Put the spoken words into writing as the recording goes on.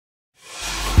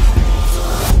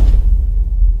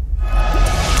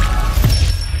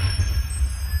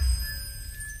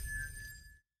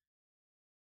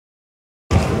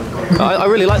I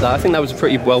really like that. I think that was a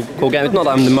pretty well called game. It's not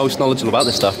that I'm the most knowledgeable about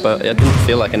this stuff, but it didn't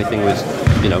feel like anything was,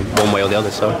 you know, one way or the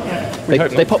other. So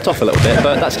they popped off a little bit,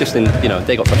 but that's just in, you know,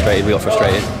 they got frustrated, we got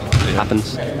frustrated. It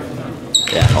happens.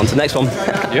 Yeah, on to the next one.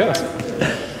 Yeah.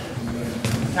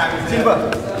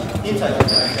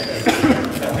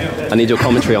 I need your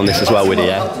commentary on this as well, Woody,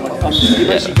 yeah? You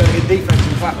basically got to get defense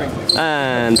and clapping.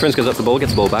 And Prince goes up the ball,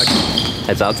 gets the ball back,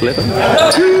 heads out to Liver.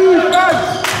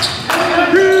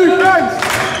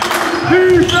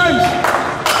 Defense!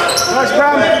 Nice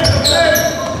Cam.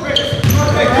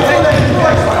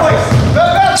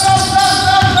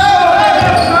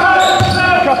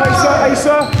 Up Asa,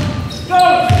 Asa.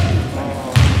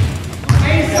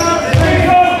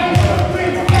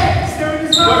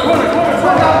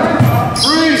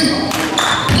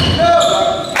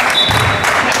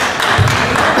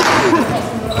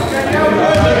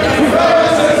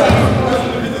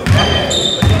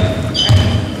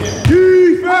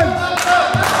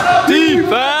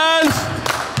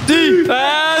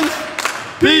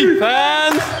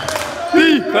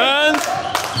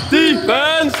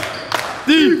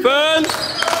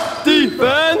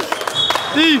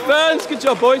 Defense! Good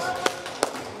job, boys.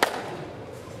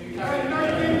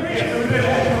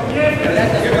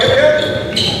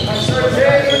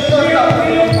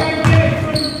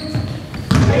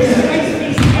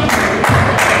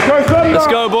 Let's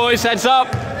go, boys. Heads up.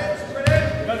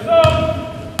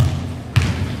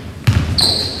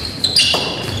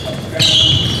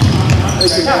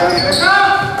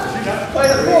 Play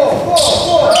the 4.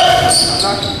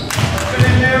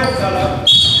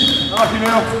 Lucky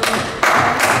now.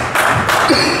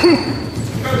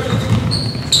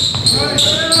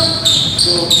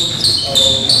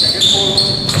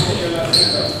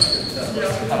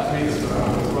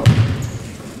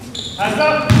 Hands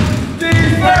up.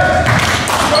 Defense.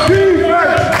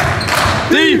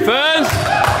 Defense.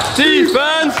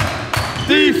 Defense.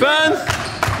 Defense.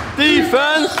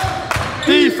 Defense.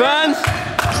 Defense.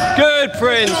 Good,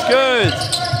 Prince. Good.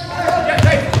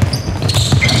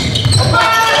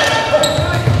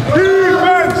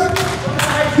 Defense!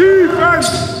 Defense!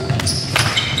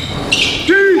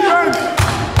 Defense!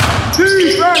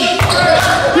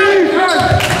 Defense!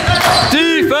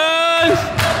 Defense!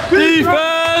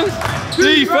 Defense!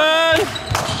 Defense!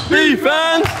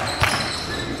 Defense!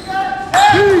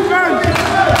 Defense!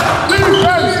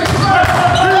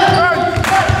 Defense!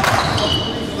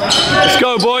 Let's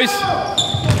go, boys!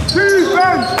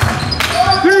 Defense!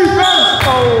 Defense!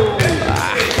 Oh!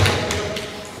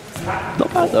 Not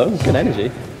bad though, good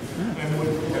energy.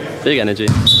 Big energy.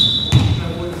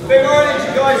 Big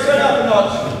energy, guys, set up a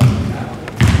notch.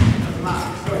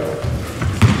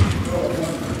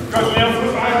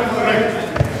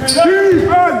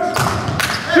 Defense!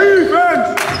 Defense!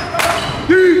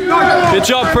 Defense! Good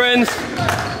job, Prince.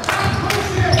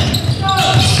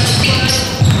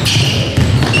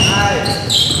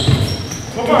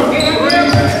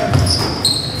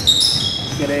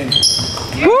 Get in.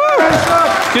 Woo!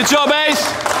 Good job, Ace.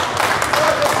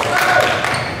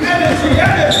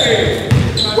 Energy!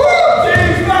 Woo!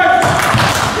 Defense!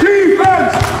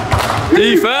 Defense!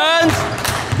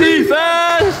 Defense!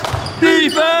 Defense!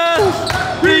 Defense!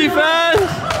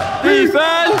 Defense!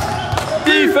 Defense!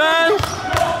 Defense!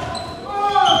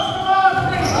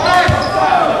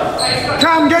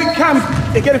 Cam,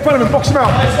 get in front of him, box him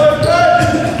out.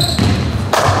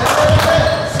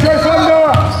 Go Thunder!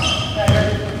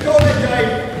 Go on it, Jay.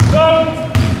 Go on.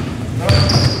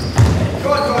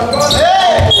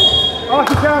 I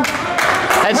like it, Cam.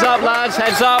 Heads up, lads,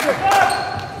 heads up.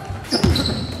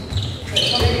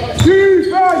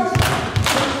 Defense!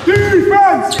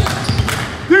 Defense!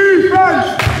 Defense!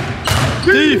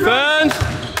 Defense!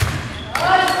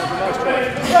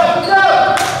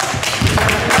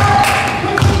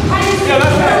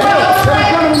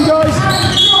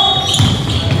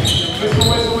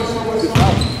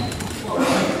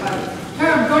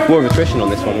 More of attrition on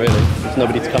this one, really. There's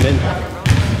nobody to come in.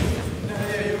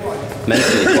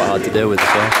 Mentally, it's quite hard to deal with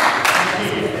as well.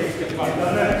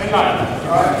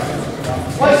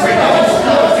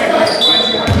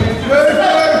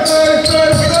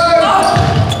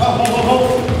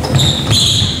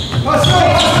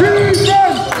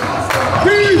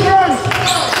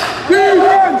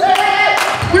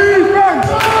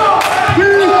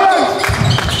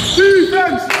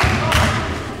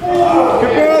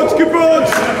 Good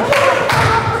boards!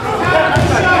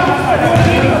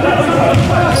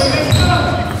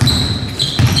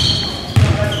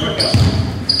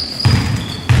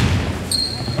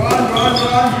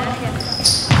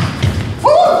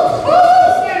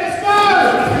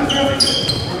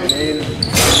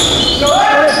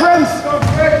 Prince!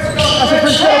 That's a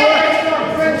Prince.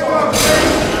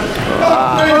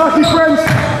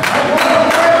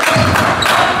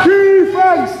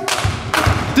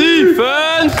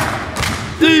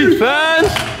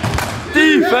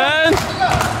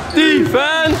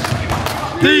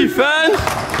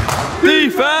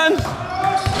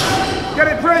 Get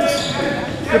it, Prince.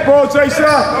 Good ball, Jason.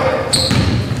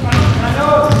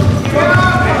 Oh,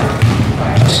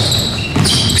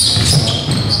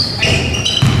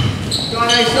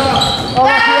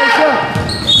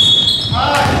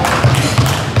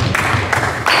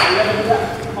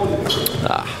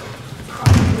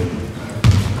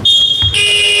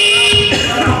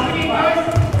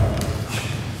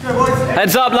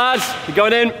 Heads up, lads. You're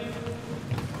going in.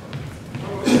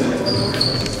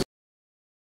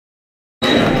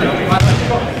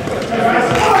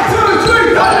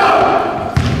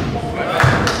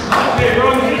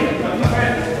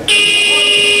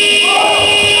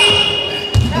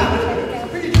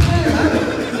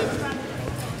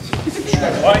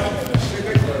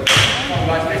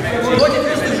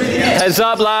 Heads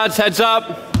up, lads. Heads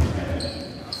up.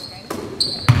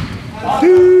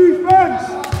 Defense!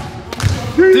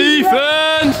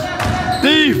 Defense!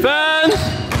 Defense!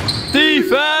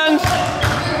 Defense!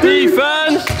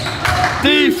 Defense!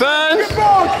 Defense! Good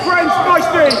ball, Prince. Nice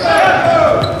D.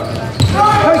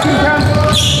 Take him, Cam.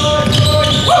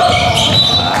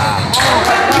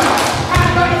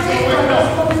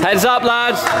 Heads up,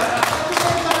 lads.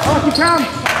 Off you, Cam.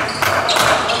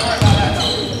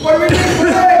 What are we doing for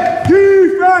them?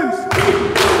 Defense!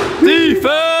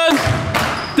 Defense!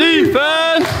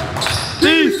 Defense!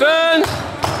 Defense!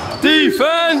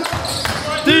 Defense!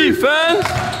 Defense!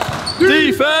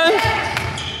 Defense!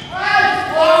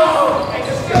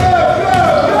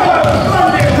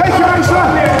 Take your answer!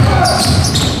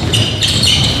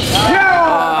 Yeah!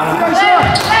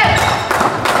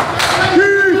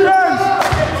 Defense!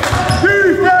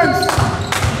 Defense!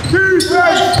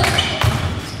 Defense!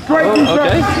 Great defense!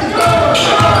 Okay.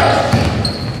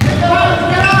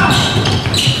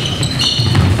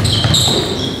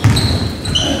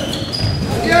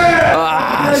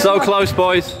 So close,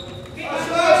 boys.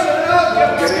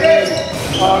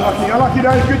 Oh, unlucky,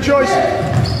 Dave. Good choice.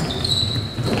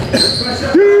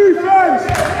 Defense!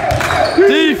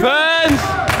 Defense!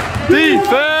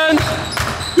 Defense!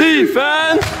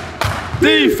 Defense!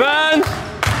 Defense!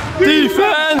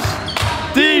 Defense!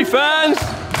 Defense!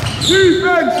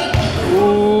 Defense!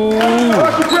 Ooh.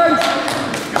 Lucky Prince!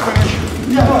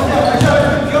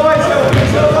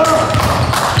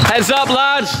 Heads up,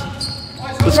 lads.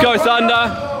 Let's go, Thunder.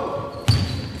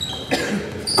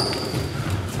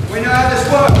 We know how this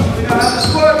works. We know how this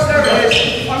works. There it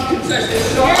is. Uncontested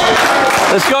shot.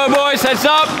 Let's go, boys. Heads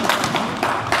up.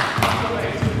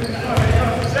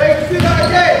 Say, do that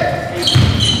again.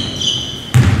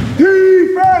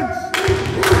 Defense!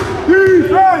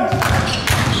 Defense!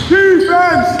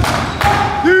 Defense!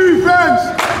 Defense!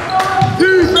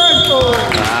 Defense!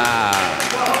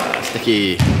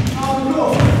 Sticky.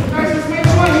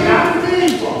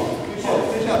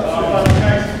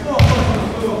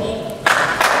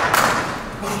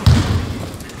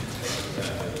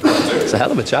 It's a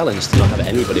hell of a challenge to not have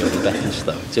anybody on the bench,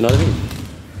 though. Do you know what I mean?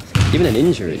 Even an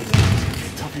injury. You'd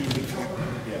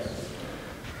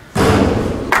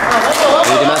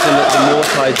imagine that the more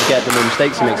tries you get, the more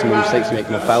mistakes you make, the more mistakes you make,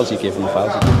 the more fouls you give, and the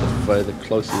fouls you give, the further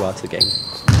closer you are to the game.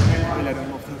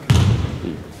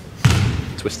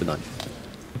 Twist the knife.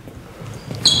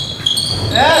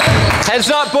 Heads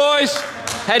up, boys!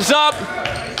 Heads up!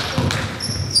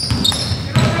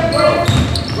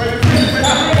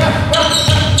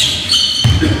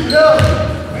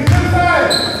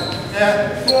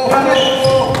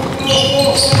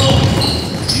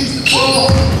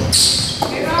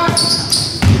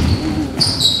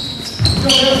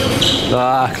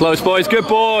 Close, boys. Good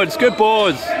boards. Good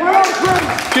boards.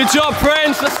 Good job,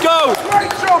 Prince. Let's go.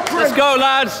 Great job, Prince. Let's go,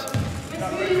 lads.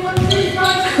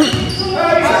 Defense!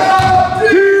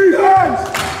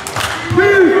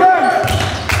 Defense!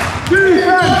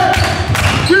 Defense!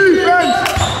 Defense!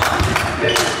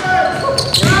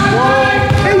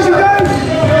 Easy, Dave!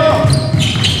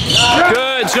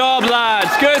 Good job,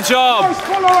 lads. Good job. Nice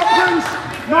follow-up, Prince.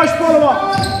 Nice follow-up.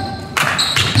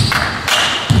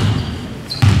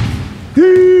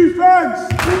 Defense!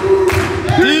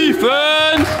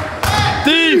 Defense!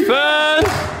 Defense!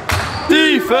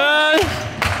 Defense!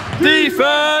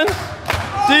 Defense!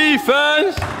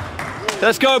 Defense!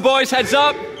 Let's go, boys. Heads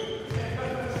up.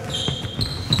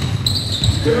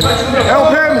 Help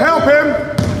him, help him!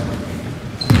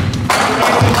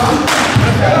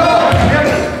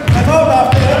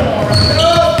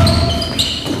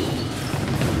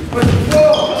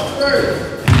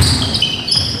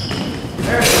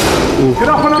 Get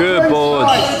up and up, Good Prince.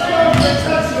 boards.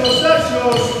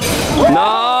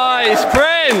 Nice,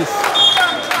 Prince!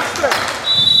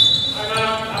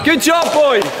 Good job,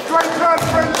 boys! Great turn,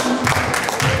 Prince.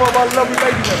 For my lovely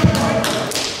lady.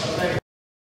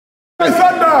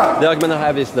 The argument I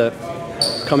have is that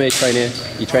come here, train here,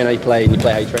 you train how you play, and you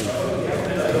play how you train.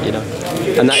 You know,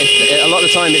 and that is, a lot of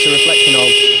the time it's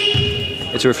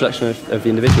a reflection of the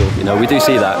individual. You know, we do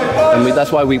see that, and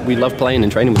that's why we love playing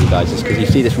and training with you guys. Is because you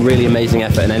see this really amazing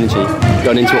effort and energy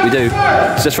going into what we do.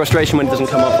 It's just frustration when it doesn't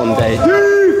come up on the day.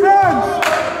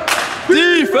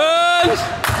 Defense!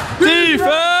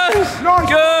 Defense!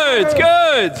 Good,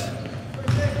 good.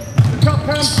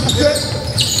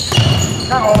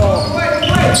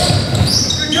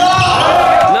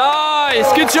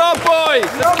 Nice, good job, boys.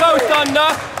 Let's go,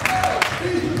 Thunder.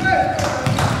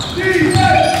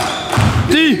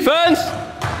 Defense!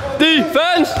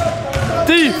 Defense!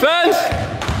 Defense!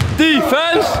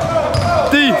 Defense!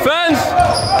 Defense!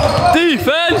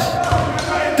 Defense!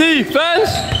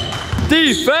 Defense!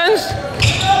 Defense!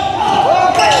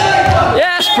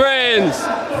 Yes, Prince!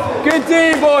 Good D,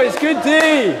 boys, good D!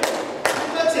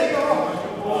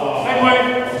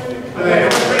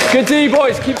 Good D,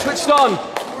 boys, keep switched on.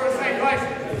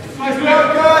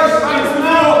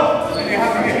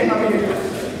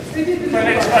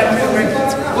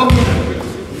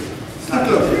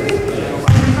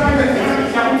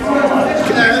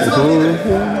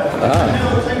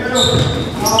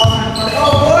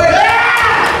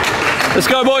 Let's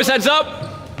go, boys, heads up.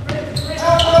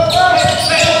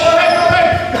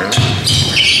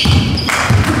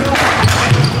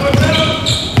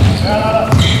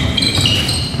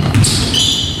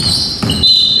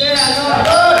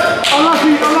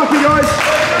 Unlucky, guys.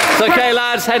 It's okay,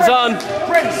 lads, heads on.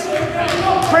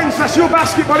 Prince, that's your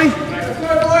basket, buddy.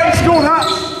 Score that.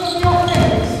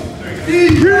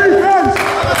 Defense!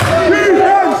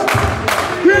 Defense!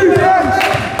 Defense!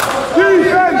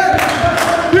 Defense!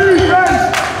 Defense!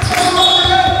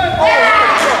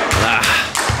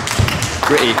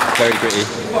 Gritty, very gritty.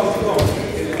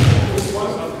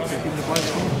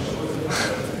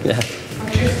 Yeah.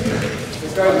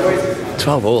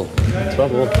 12 all.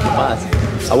 12 all. Bad.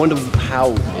 I wonder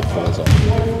how it falls off. If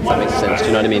that makes sense. Do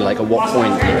you know what I mean? Like at what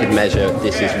point you could measure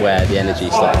this is where the energy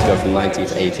starts to go from 90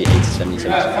 to 80, 80 to 70,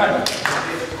 75.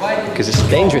 Because it's a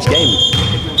dangerous game.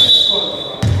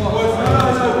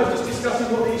 Just discussing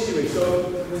what the issue is. So,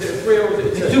 was it a 3 or was it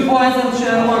a 2? 2 points and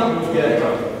share 1. Yeah,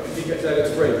 if you get that,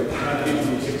 it's 3.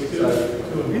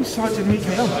 Inside to meet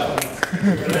KO.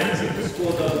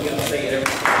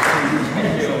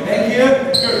 Thank you.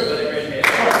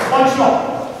 One shot.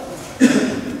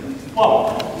 One.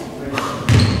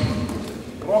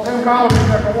 Walk him down, you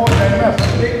can walk that mess.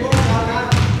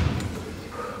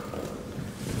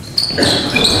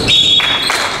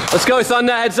 Let's go,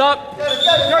 Thunder, heads up. Go,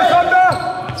 Thunder!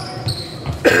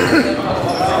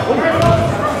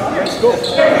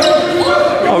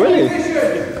 Oh, really?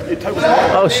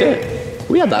 Oh, shit.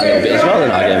 We had that a little bit as well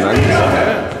in our game, man.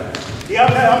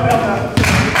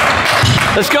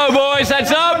 Let's go, boys,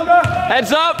 heads up.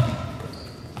 Heads up.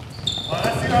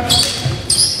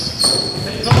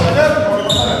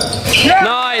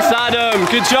 Nice, Adam.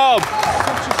 Good job.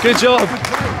 Good job.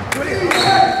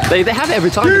 They have it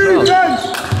every time as well.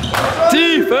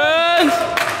 Defense!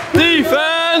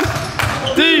 Defense!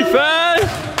 Defense!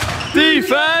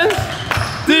 Defense!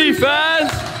 Defense!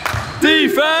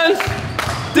 Defense!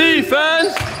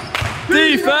 Defense!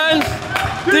 Defense!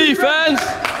 Defense!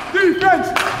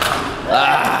 Defense!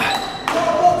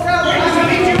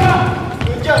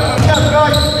 Good job,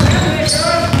 guys.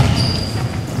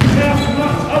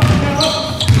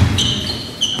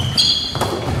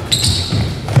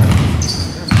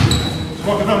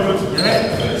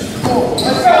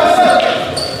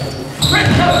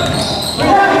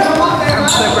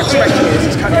 Never expecting this.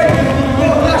 It's kind of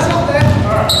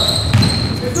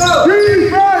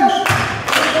Defense!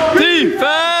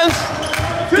 Defense!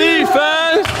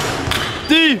 Defense!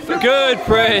 Good,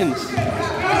 Prince.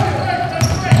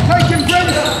 Take him,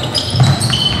 Prince.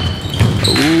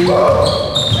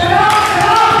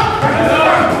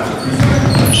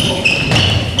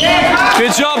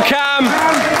 Good job, Cam.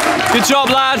 Good job,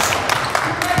 lads.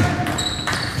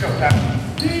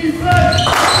 Defense!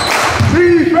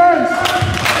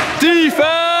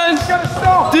 Defense!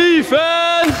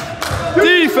 Defense!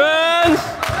 Defense!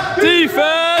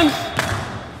 Defense!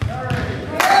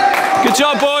 Good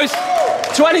job, boys.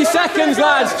 20 seconds,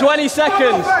 lads. 20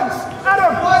 seconds.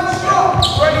 Adam!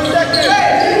 20 seconds!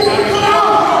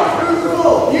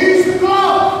 Use the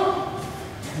ball!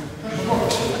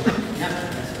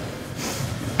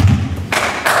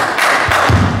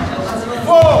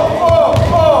 Four!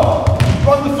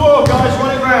 Run the floor, guys.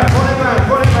 Run it round.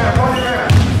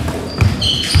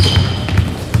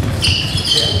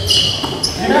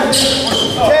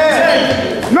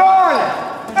 10, 9,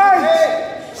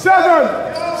 8, 7,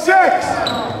 6,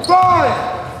 5,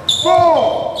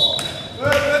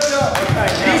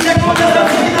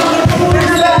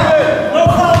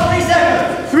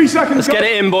 Let's get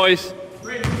it in, boys.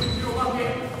 Good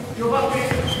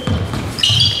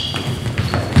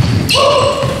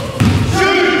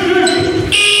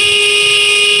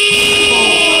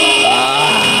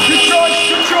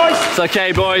choice. It's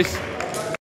okay, boys.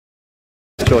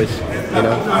 Choice, you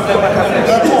know.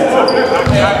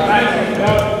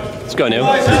 Let's go, Neil.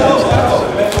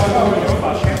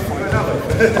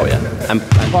 Oh yeah, and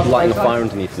lighting a fire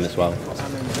underneath them as well.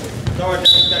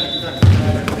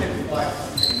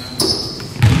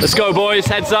 Let's go, boys.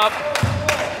 Heads up.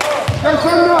 Go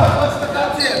Thunder!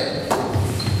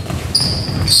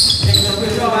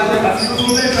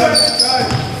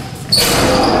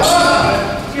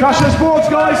 Crush those boards,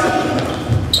 guys!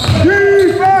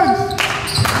 Defense!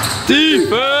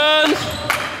 Defense!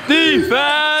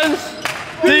 Defense!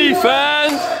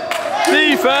 Defense!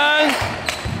 Defense!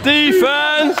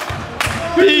 Defense!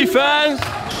 Defense!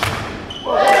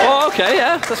 Oh, okay,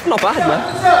 yeah, that's not bad, man.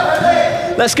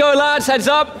 Let's go, lads. Heads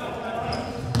up.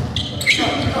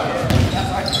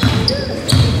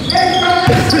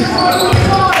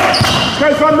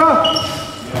 Go Thunder!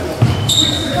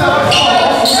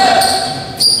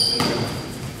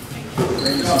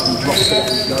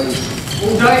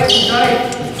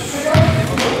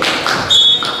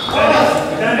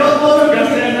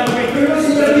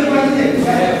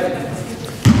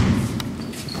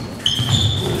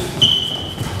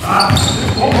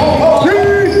 All day.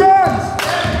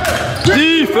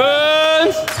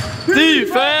 Defense!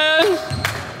 Defense!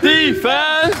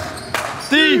 Defense!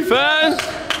 Defense!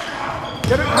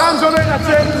 Get it, hands on it, that's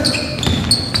it!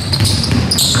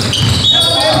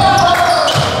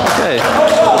 Okay.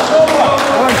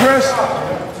 Come on, Chris.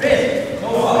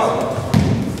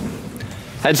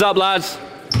 Heads up, lads.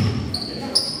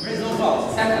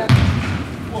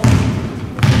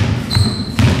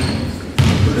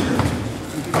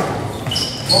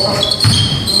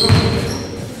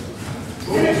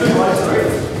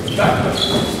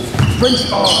 Prince.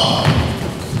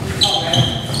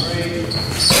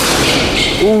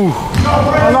 Ooh.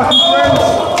 Unlucky, Prince.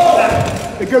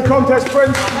 A good contest,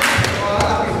 Prince.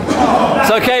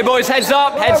 It's okay, boys. Heads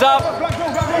up. Heads up.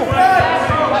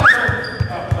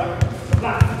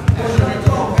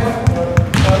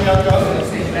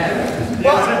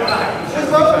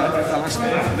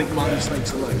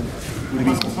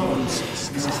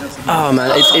 Oh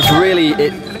man, it's really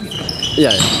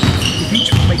yeah.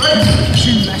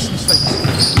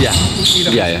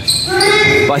 Yeah.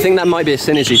 But I think that might be a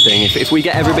synergy thing. If we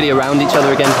get everybody around each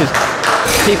other again, because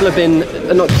people have been,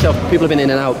 not just yourself, people have been in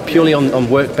and out purely on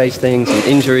work-based things and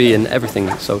injury and everything.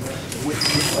 So I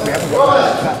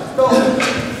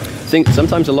think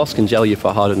sometimes a loss can gel you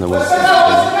far harder than a win.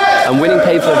 And winning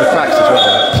paves over cracks as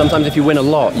well. Sometimes if you win a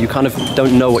lot, you kind of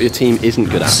don't know what your team isn't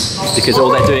good at, because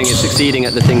all they're doing is succeeding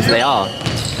at the things they are.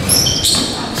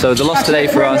 So the loss today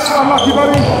for us. Unlucky,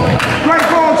 buddy. Great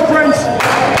balls, Prince.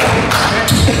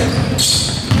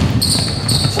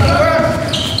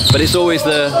 But it's always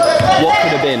the what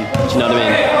could have been, do you know what I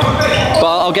mean?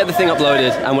 But I'll get the thing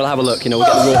uploaded and we'll have a look, you know, we'll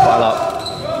get the raw file up.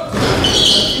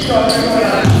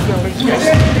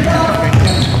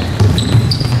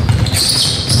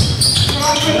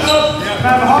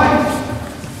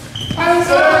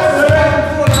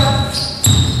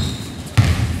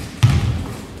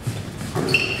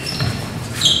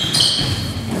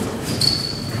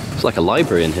 It's like a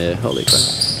library in here, holy crap.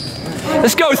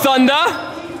 Let's go, Thunder!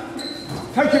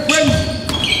 Take it, Prince.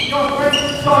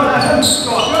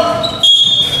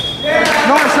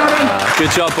 Nice, Adam.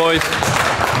 Good job, boys.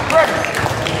 Prince,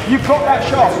 you blocked that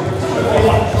shot.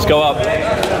 Let's go up.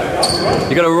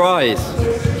 You gotta rise.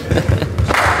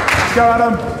 Let's go,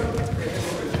 Adam.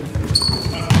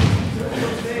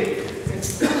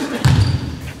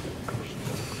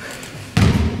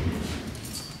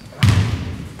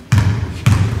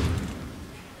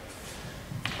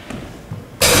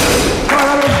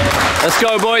 Let's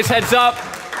go, boys. Heads up.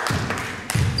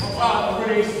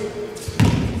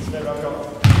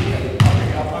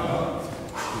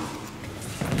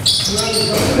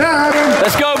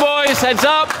 Let's go, boys. Heads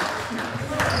up.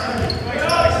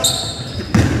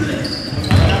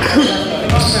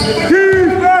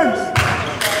 Defense!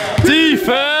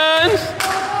 Defense!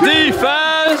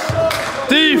 Defense!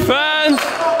 Defense!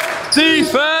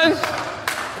 Defense!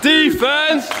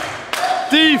 Defense!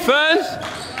 Defense!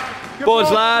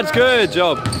 Boards, lads. Good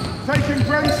job. Taking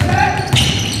Prince.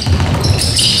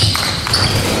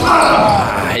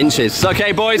 Inches. It's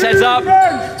okay, boys. Heads up.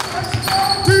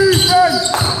 Defense!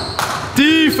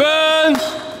 Defense!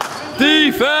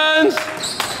 Defense!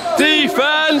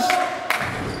 Defense!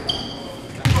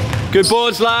 Good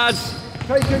boards, lads.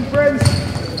 Taking Prince.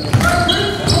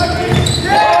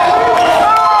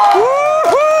 Woo!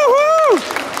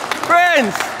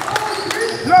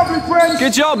 Prince.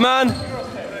 Good job, man. There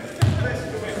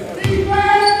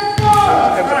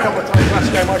was a couple of times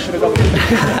last game I should have done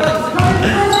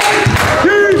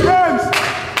Defense!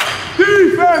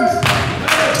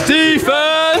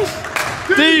 Defense!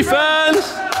 Good defense!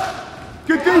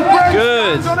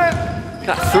 Good. Hands on it.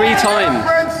 Got 3 times.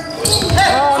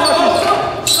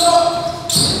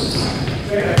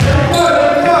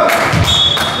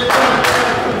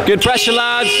 Good pressure,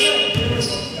 lads.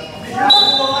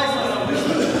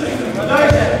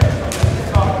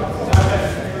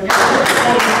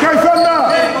 Go Thunder!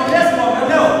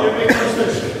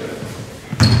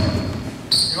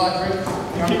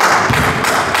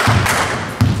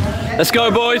 Let's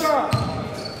go, boys.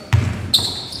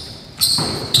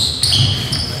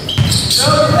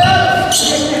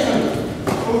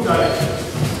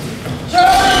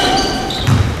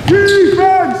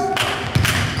 Defense!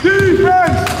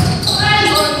 Defense!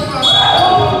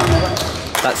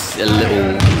 That's a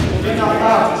little...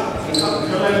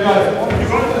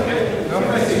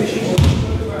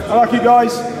 I like it,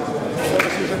 guys.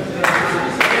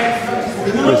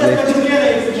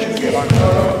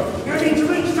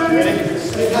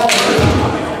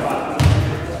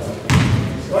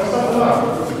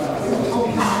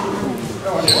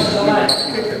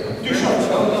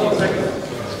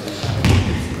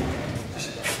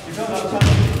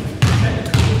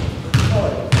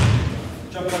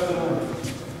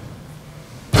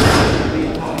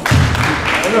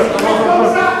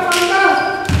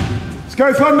 Let's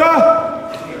go, Thunder!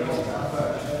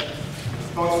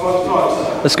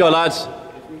 Let's go, lads.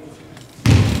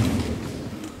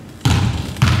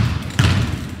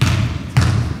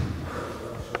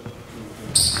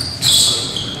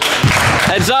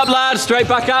 Heads up, lads. Straight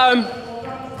back at him.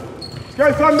 Let's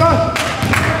go, Thunder!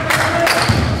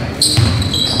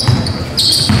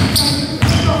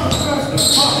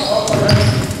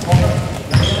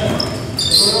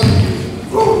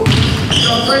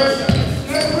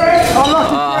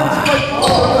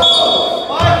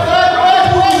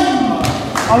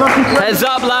 Heads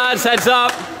up, lads. Heads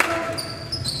up.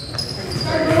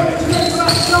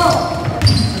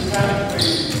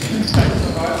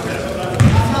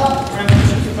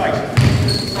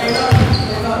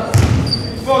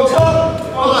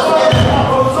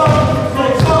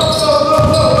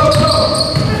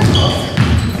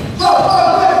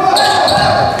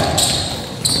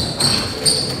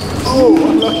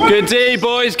 Good D,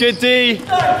 boys. Good D. Go,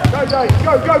 Dave.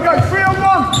 Go, go, go. 3 on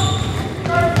 1.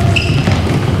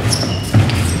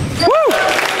 Woo!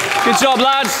 Good job,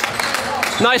 lads.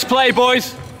 Nice play,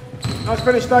 boys. Nice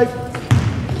finish, Dave.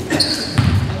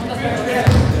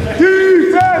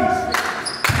 Defense!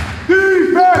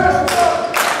 Defense!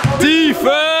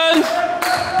 Defense!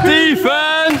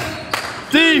 Defense!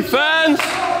 Defense!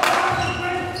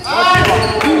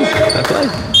 Fair play.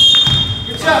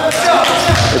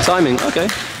 Good timing, okay.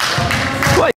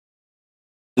 Wait.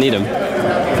 Need them.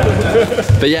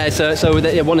 But yeah, so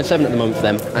they're 1-7 at the moment for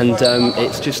them, and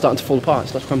it's just starting to fall apart. It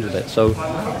starts to crumble a bit. So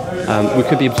we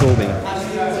could be absorbing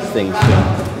things,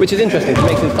 which is interesting to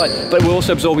make things tight. But we're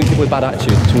also absorbing people with bad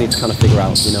attitudes, which we need to kind of figure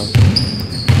out, you know.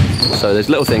 So there's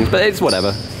little things, but it's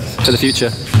whatever for the future.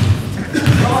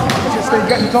 Steve,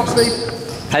 get in the top, Steve.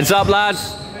 Heads up,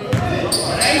 lads.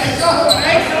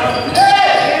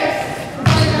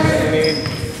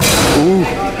 Ooh.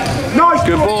 Nice.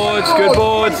 Good boards, good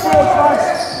boards.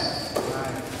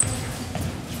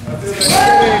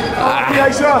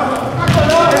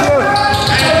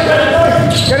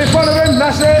 Get in front of him,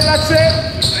 that's it, that's it.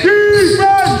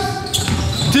 Defense!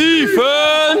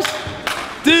 Defense!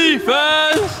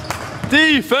 Defense!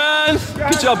 Defense!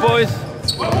 Good job, boys.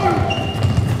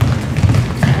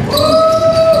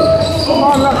 Come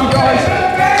on, lucky guys.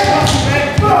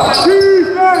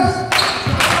 Defense!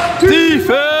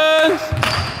 Defense!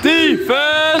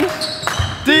 Defense!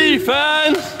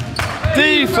 Defense!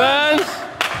 Defense!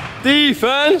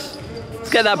 Defense! Let's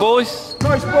get that, boys.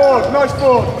 Nice ball, nice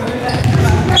ball.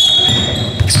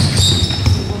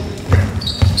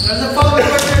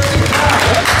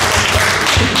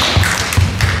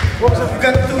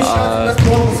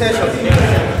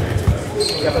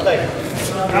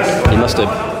 He must have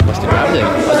grabbed him. I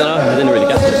don't know, I didn't really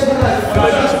get it.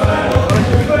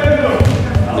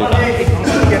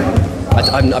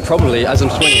 I probably, as I'm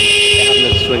swinging, I haven't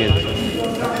been swinging.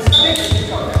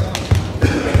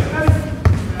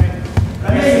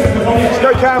 Let's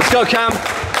go, Cam. Let's go, Cam.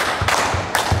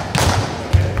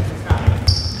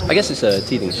 I guess it's a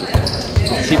teething issue.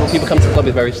 People come to the club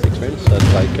with various experience, so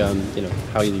it's like, you know,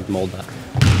 how you mould that.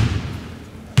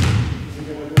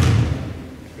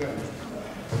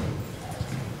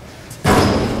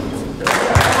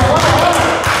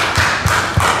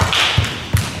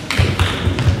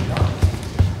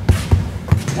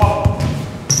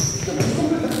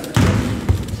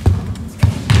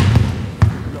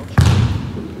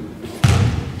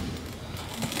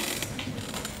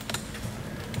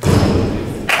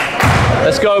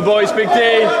 go, boys. Big D.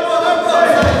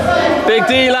 Big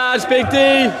D, lads. Big D.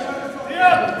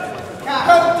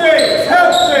 Help D!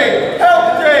 Help D!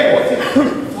 Help D!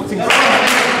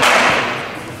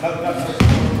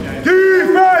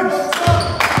 Defense!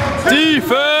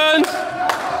 Defense!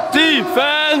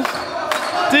 Defense!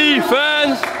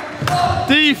 Defense!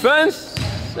 Defense!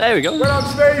 There we go. Well done,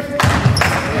 Steve.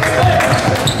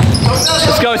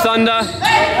 Let's go, Thunder.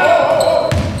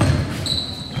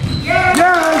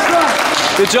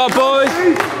 Yeah, Good job, boys.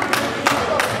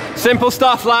 Simple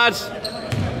stuff, lads.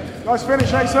 nice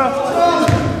finish, Asa.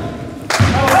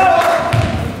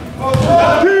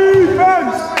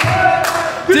 Defense!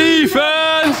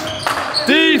 Defense!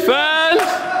 Defense!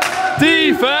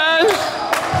 Defense!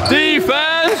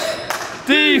 Defense!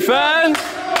 Defense!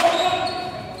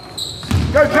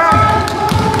 Go, Cam!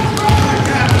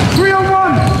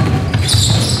 3-on-1!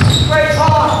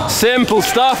 Simple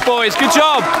stuff, boys. Good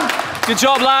job. Good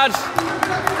job, lads.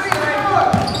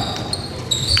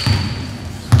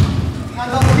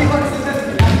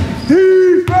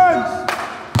 Defense!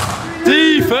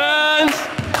 Defense!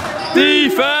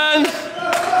 Defense!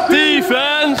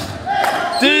 Defense!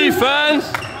 Defense!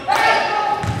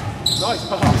 Nice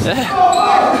pass.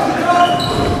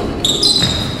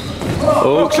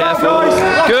 Oh, careful.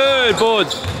 Good,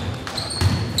 boards.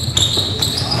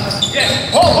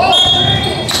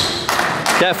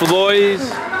 Careful, boys.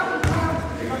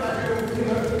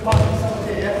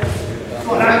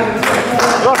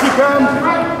 Lucky, Cam.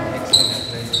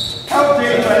 Help D,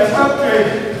 guys, help D.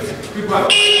 Good work.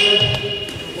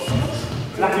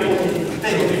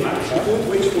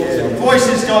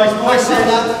 Voices, guys, voices. I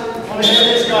want to hear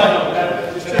this guy.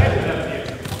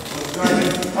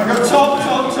 I go top.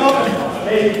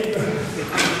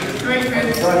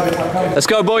 Let's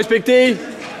go, boys. Big D.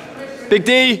 Big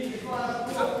D.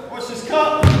 Watch this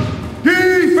cut.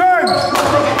 Defense!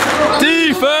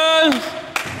 Defense.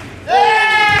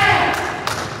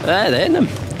 There, they're in them.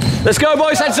 Let's go,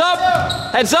 boys. Heads up.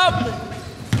 Heads up.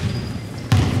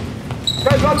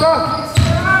 Go, Thunder!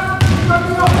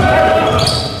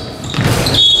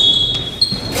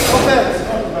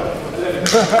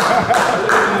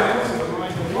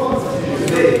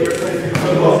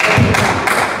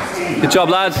 Good job,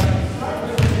 lads.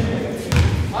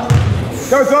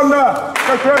 Go, Thunder!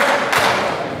 Go, Chris!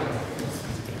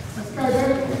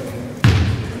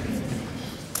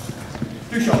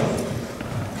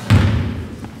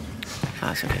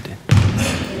 That's okay, dude.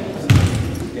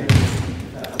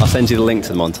 I'll send you the link to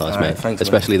the montage, mate. Thanks,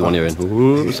 especially the one you're in.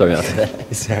 Ooh, sorry, man. Cool,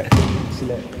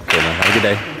 man. Have a good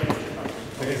day.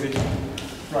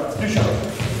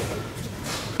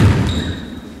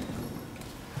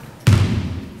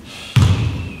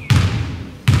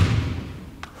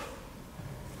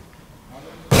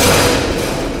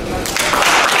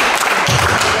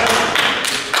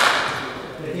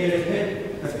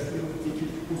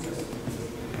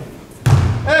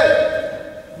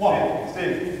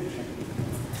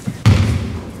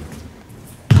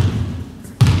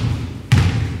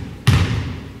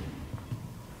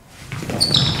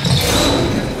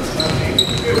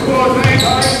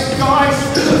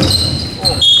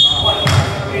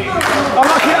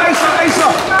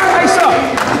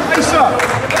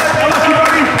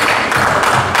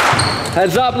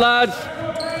 Heads up, lads.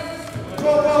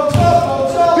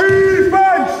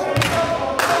 Defense!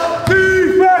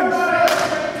 Defense!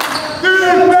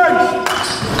 Defense!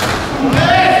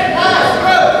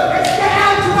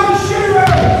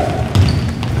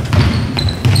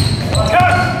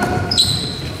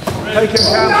 Take him,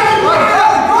 Cam.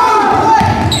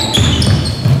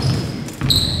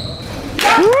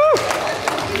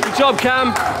 Good job,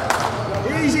 Cam.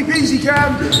 Easy peasy,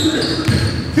 Cam.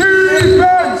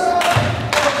 Defense!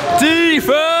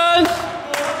 Defense!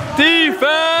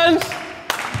 Defense!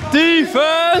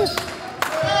 Defense!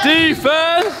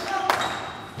 Defense!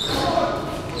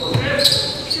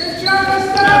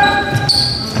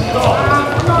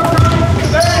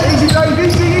 Easy, Dave,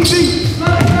 easy.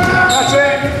 That's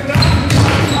it.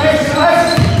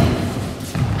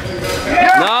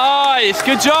 Nice!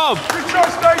 Good job! Good shot,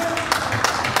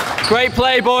 Steve. Great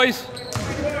play, boys.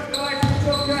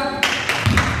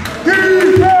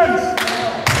 Defense!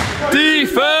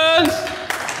 Defense!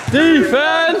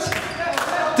 Defense!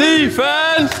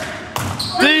 Defense!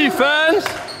 Defense!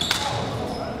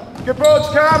 Good boards,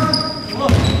 Cam.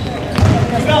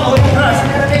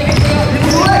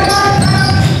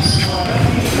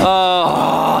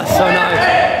 Oh, so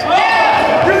nice.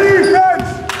 Defense!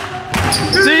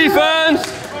 Defense!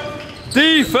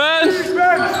 Defense!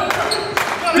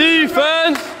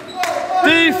 Defense!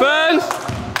 Defense!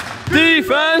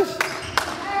 Defense!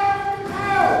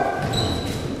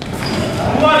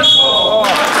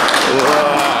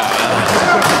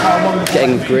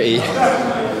 Getting gritty.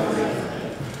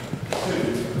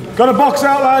 Got a box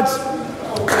out, lads.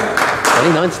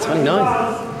 29 to 29.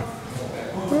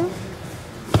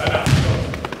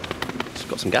 Just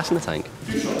got some gas in the tank.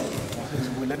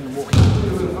 We're letting them walk.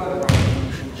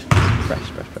 Fresh.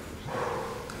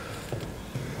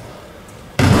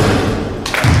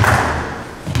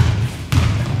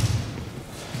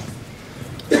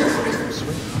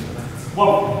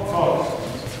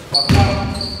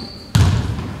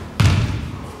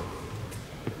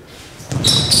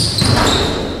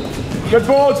 Good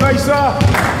boards, Mesa.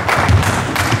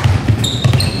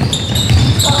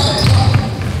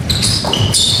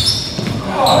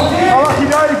 Oh, lucky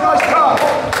Dave, nice cut.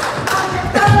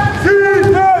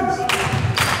 Defense!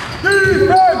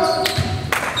 Defense!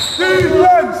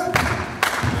 Defense!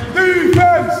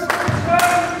 Defense!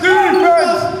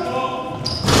 Defense!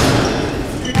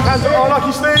 Hands up, oh,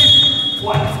 lucky Steve.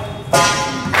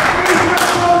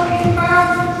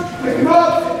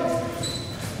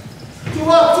 Two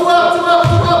up.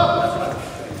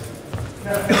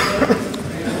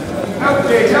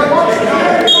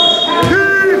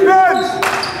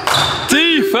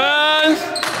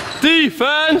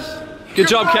 Defense! Good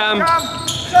job, Cam. Go,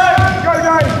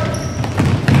 Dave.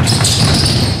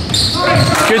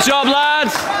 Good job,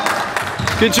 lads.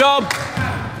 Good job.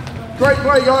 Great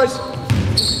play, guys.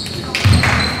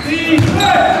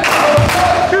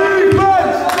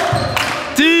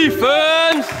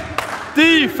 Defense!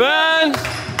 Defense!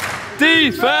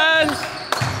 Defense!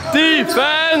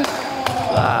 Defense!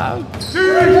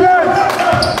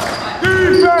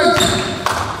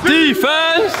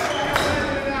 Defense!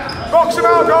 Box him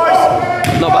out, guys.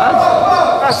 Not bad.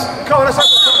 Come on, let's have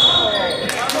the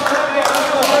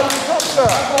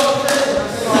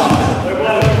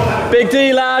Big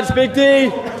D, lads, big D.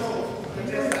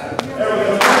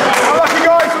 Unlucky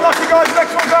guys,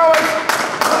 next one's ours.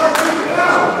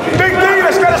 Big D,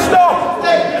 let's get a stop.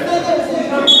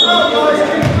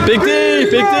 Big D,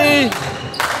 big D.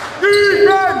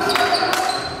 Defense.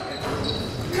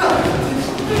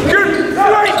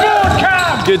 Great board,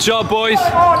 Cam. Good job, boys.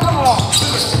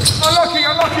 Unlucky.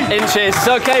 Inches. It's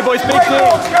okay, boys. Big Great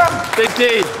boards, D. Cam. Big D.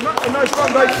 Nice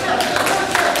run, mate.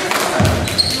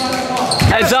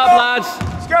 Heads up, lads.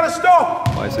 Let's get a stop.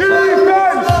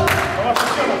 Defense.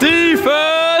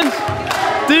 Defense.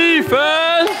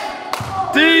 Defense.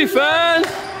 Defense.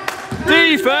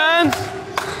 Defense.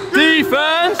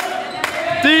 Defense.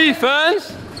 Defense.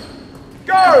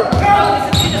 Go.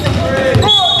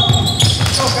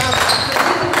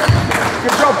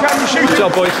 Good job, Cam, you shoot. Good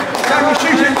job, boys. Cam, you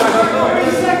shooting.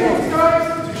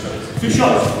 2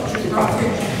 shots.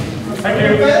 Thank you.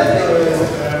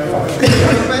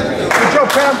 Good job,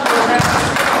 Cam.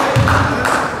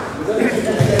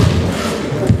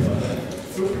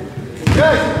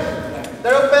 Guys,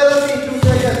 there are penalty, 2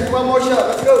 seconds. One more shot.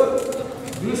 Let's go.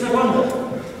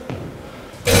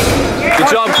 Good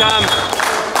job, Cam.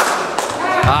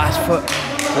 His foot.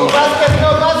 No basket, no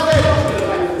basket.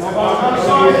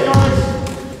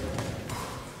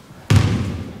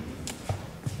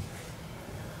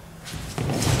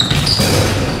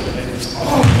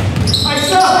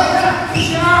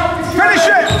 Finish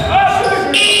it!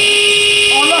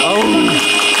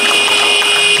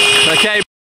 Okay.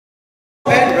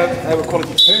 They were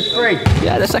quality. Who's free?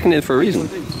 Yeah, they're second in for a reason.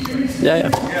 Yeah,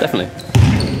 definitely.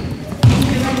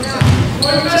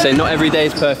 To say not every day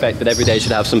is perfect, but every day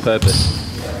should have some purpose.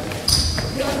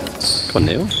 Come on,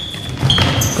 Neil.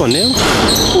 Come on, Neil.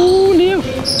 Ooh, Neil.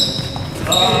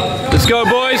 Let's go,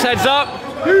 boys. Heads up.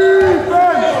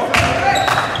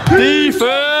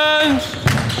 Defense.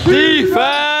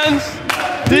 Defense.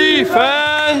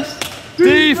 Defense.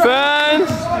 Defense.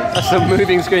 That's a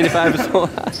moving screen if I ever saw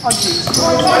that.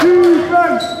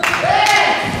 Defense.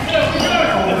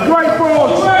 Great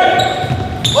board.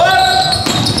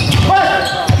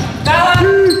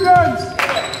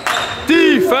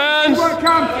 Defense.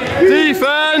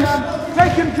 Defense.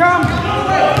 Take him, Cam.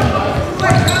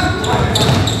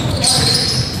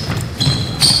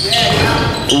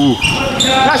 Ooh.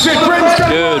 That's it, Prince.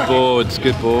 Good boards.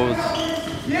 Good boards.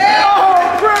 Yeah.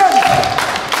 Oh, Prince.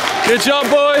 Good job,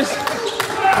 boys.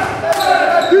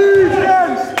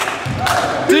 Defense.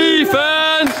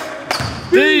 Defense.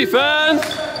 Defense.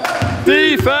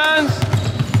 Defense.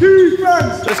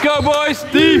 Defense. Let's go, boys.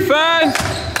 Defense.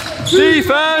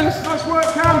 Defense. Nice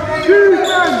work, Cam.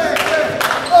 Defense.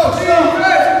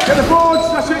 Get the boards.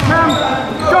 That's it, Cam.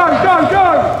 Go.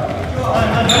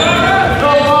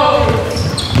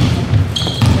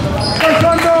 Bedford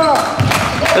Thunder.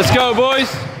 Let's go, boys.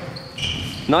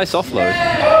 Nice offload.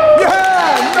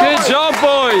 Yeah. Good job,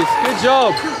 boys. Good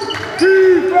job.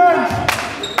 Defense.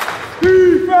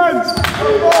 Defense.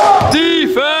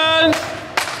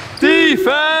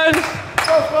 Defense.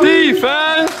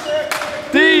 Defense.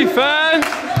 Defense.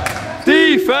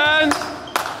 Defense.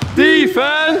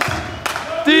 Defense.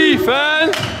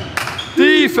 Defense.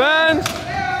 Defense.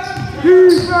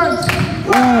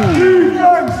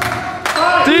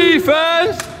 Defense.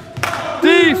 Defense.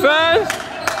 Defense.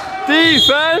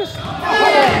 Defense.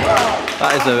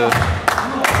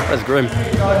 That's grim. I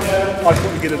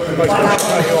thought we get a promotion.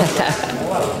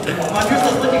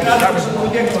 That was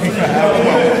to be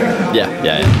fair.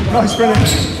 Yeah. Nice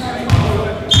finish.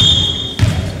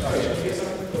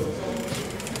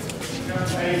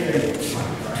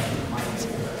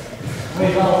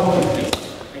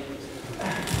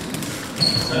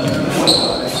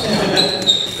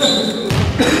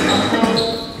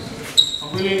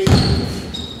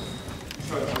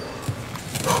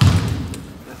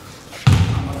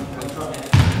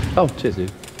 Oh, cheers, dude.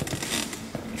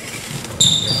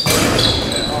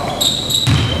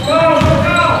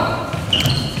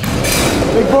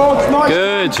 Big boards, nice.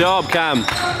 Good job, Cam.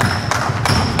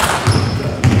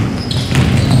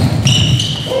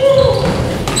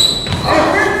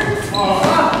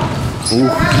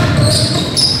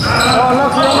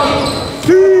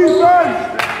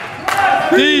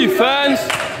 Defense.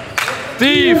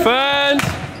 Defense.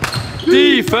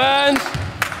 Defense.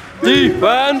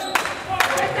 Defense.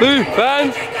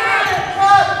 Defense.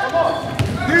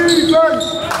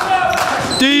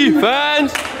 Defense.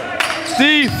 Defense.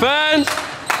 Defense.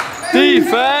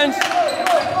 Defense.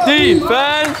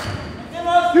 Defense.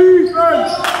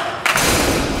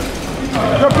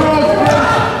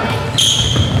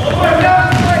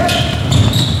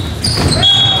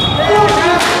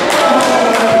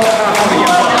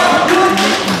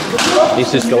 Needs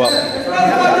to just go up.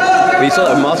 We saw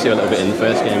that with Marcio a little bit in the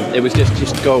first game. It was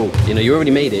just go. You know, you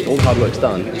already made it. All the hard work's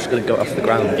done. You just got to go off the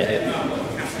ground and get it.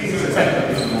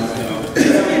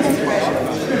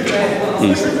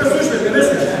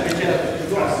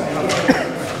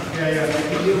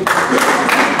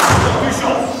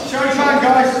 Show your hand,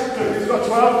 guys. He's got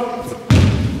 12.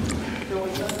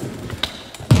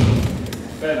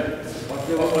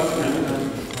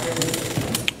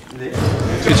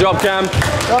 Good job, Cam.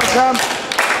 Go on, Cam.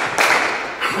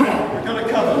 We've got to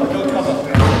cover.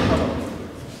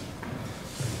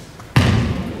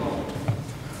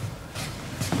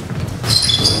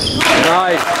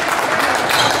 Nice.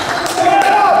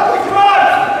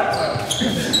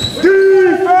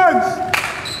 Defense.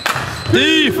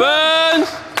 Defense.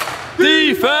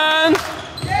 Defense.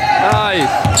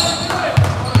 Nice.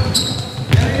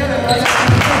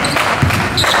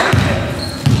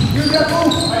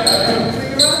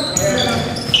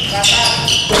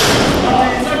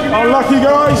 Unlucky,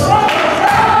 guys.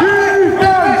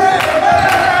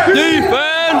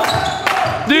 Defense.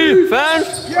 Defense.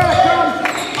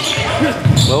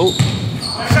 Oh.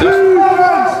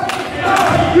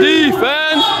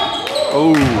 Defense.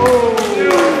 Oh.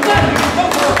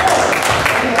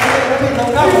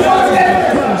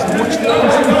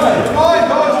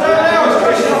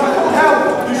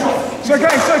 It's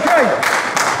okay, it's okay.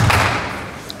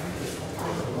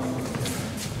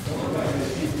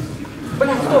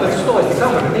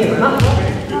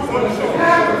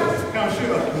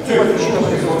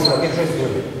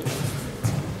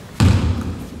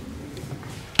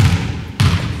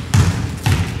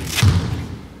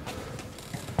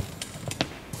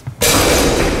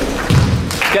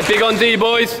 Get big on D,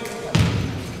 boys.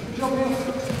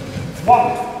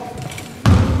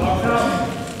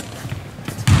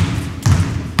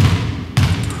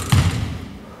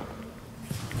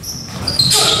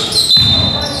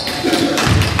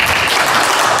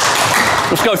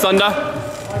 Let's go, Thunder.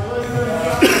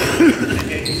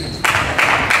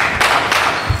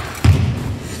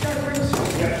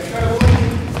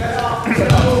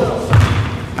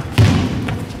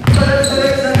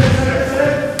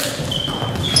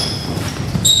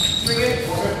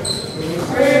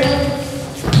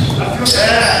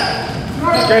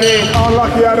 Get in.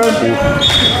 Unlucky, Adam.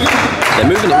 They're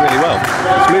moving it really well.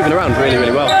 It's moving around really,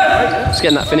 really well. Just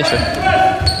getting that finisher.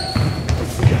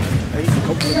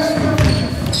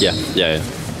 Yeah.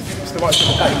 It's the right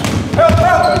sort of day.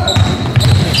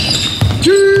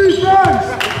 Defense!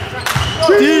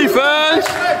 Defense!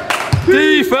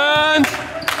 Defense!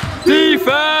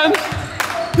 Defense!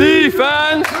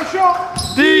 Defense!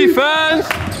 Defense!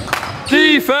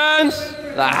 Defense!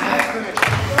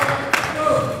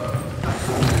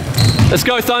 Let's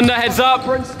go, Thunder, heads up.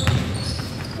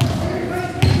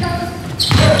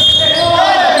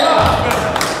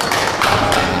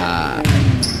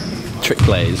 Trick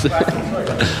plays.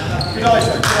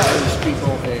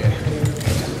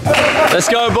 Let's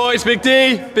go, boys. Big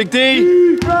D. Big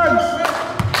D.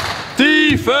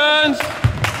 Defense.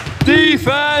 Defense.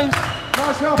 Defense.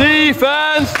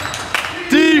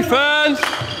 Defense.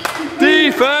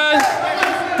 Defense.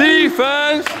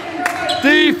 Defense.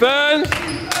 Defense.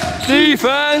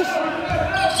 Defense.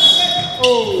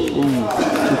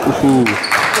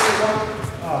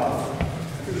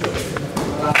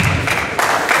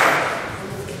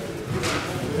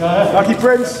 Lucky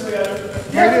Prince. Made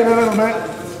it in a little bit.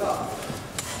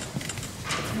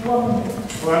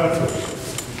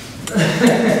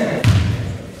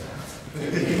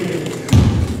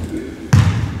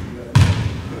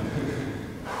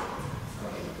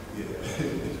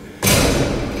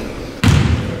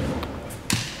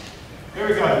 Here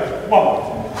we go.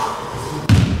 One.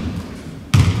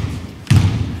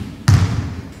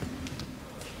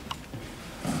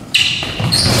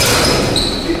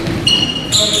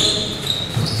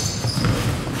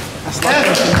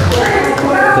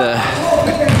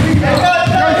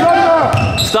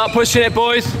 Start pushing it,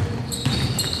 boys.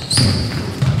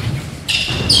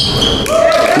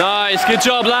 Nice, good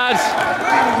job, lads.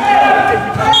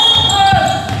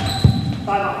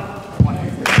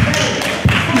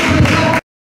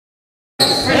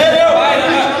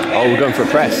 Oh, we're going for a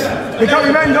press. Pick up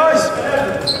your men, guys.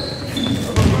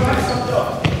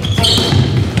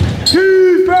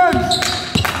 Defense!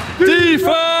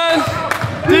 Defense!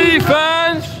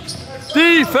 Defense!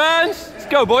 Defense! Let's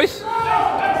go, boys.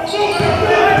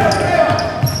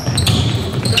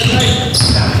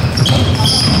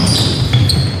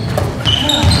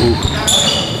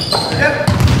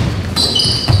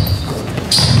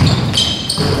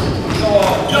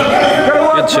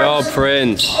 Good job,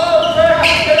 Prince.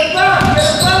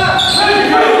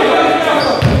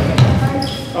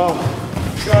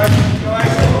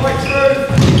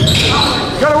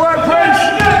 Gotta work, Prince!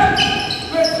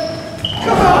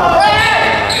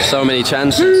 So many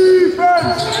chances.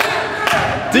 Defense!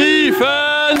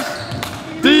 Defense!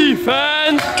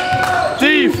 Defense!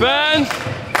 Defense!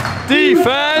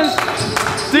 Defense!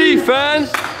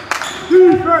 Defense!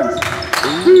 Defense!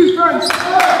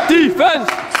 Defense!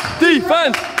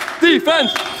 Defense!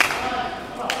 Defense!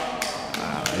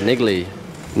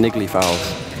 Niggly fouls.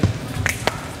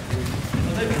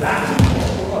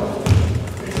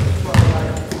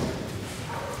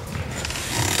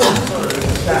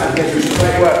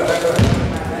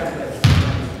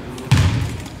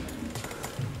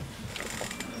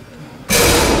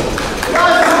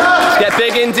 Let's get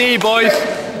big in D, boys.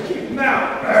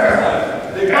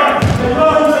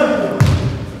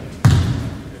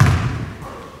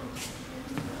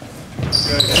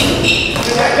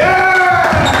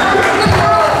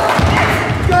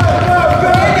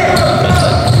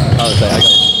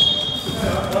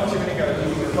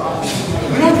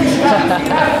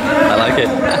 I like it.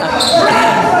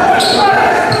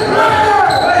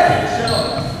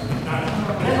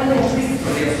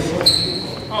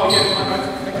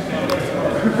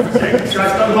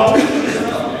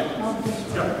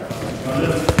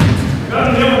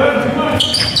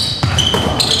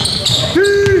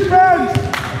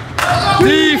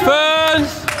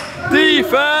 Defense!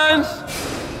 Defense!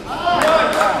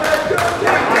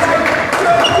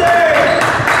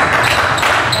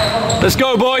 Let's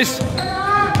go, boys.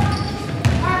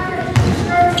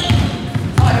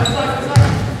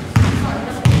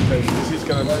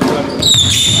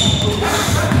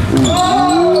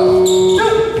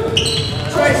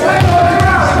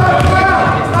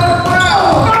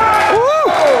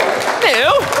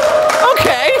 Neil?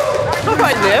 Okay. All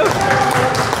right, Neil.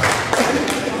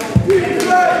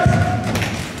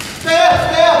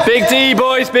 Big D,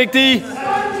 boys, big D. Come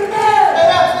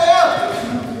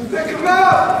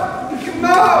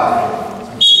on!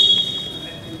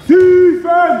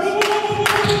 Defense!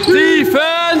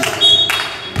 Defense!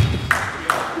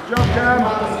 Good job, Cam.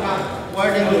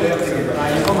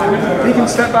 He can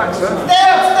step back, sir.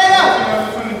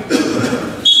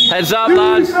 Heads up,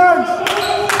 lads.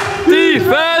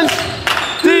 Defense!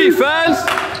 Defense!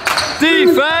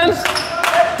 Defense!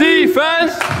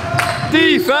 Defense!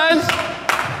 Defense!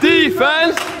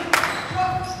 Defense!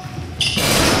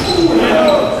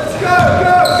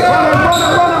 Let's go! Run him!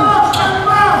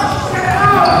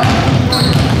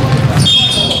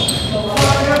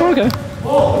 Okay.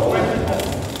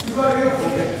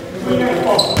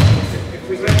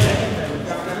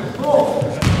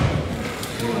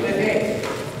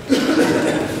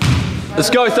 Let's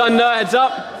go, Thunder, heads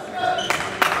up.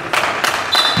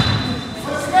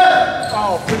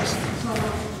 Oh, Prince.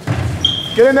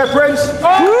 Get in there, Prince.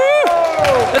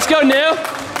 Oh! Let's go, Neil.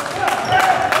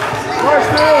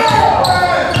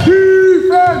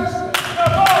 Defense!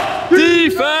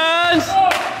 Defense!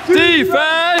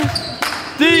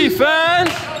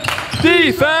 Defense!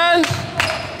 Defense!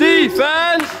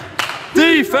 Defense!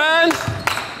 Defense!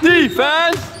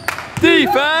 Defense!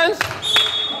 Defense!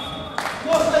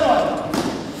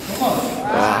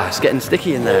 Ah, it's getting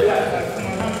sticky in there.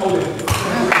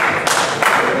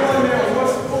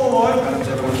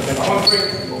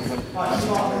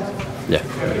 Yeah.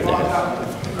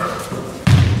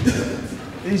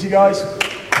 Easy, guys.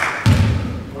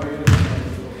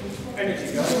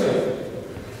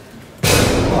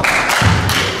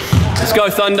 Let's go,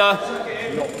 Thunder.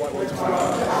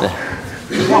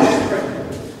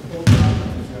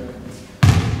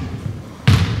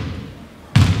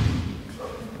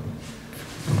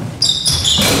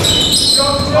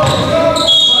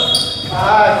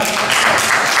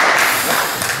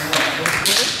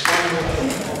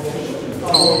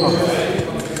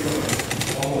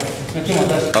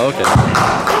 Oh, okay.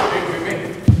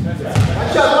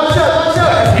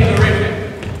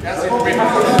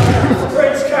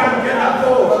 Prince Cam, get that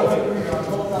ball.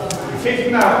 Kick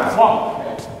him out.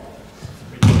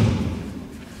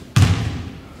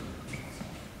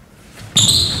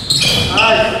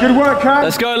 Good work, Cam.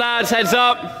 Let's go, lads. Heads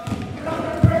up.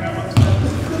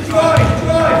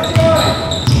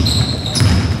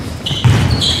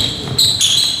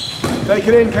 Take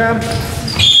it in, Cam.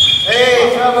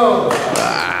 Hey, trouble.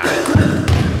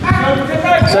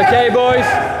 It's okay, boys.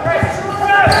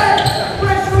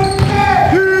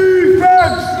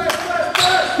 Defense!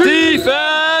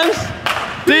 Defense!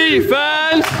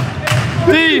 Defense!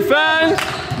 Defense!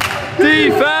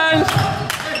 Defense!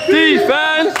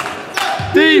 Defense!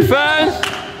 Defense!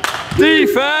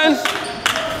 Defense!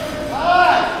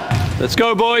 Let's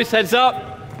go, boys. Heads up.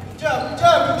 Good job, good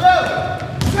job, good job.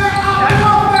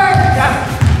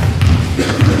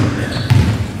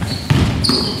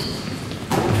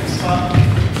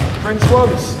 Prince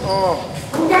once. Oh.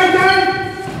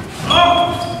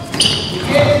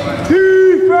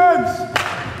 Defense!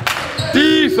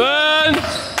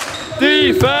 Defense!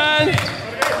 Defense!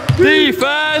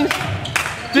 Defense!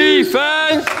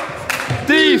 Defense!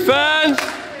 Defense!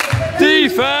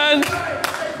 Defense!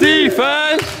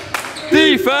 Defense!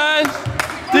 Defense!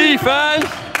 Defense!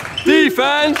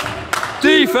 Defense!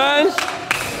 Defense!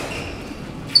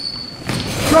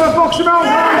 Try to box him out,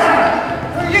 guys.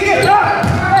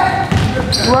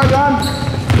 Right, Dan.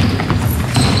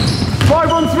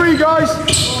 5-on-3, guys.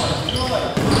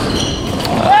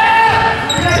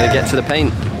 Gonna get to the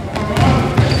paint.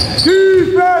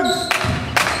 Defense!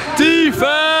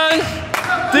 Defense!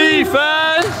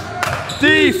 Defense!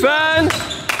 Defense!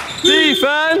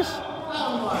 Defense!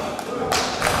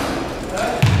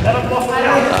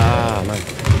 Ah, man.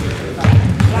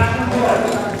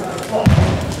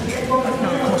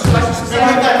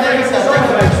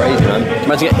 Crazy, man.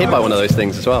 Imagine get hit by one of those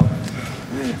things as well.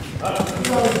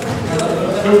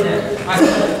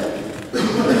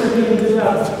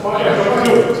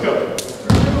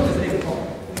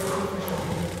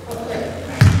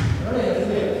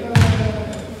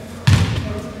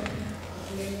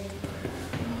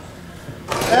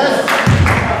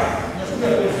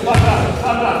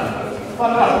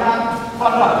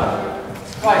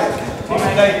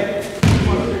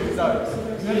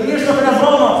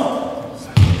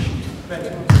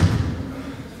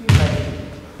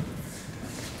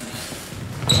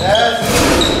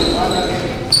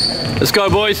 Let's go,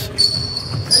 boys.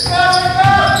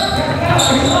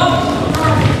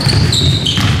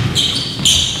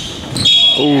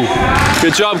 Ooh,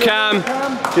 good job, Cam.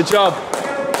 Good job.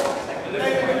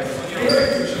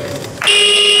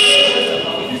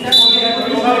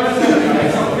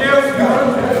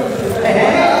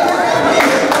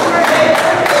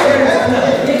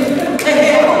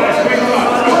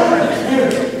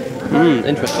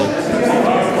 Interesting.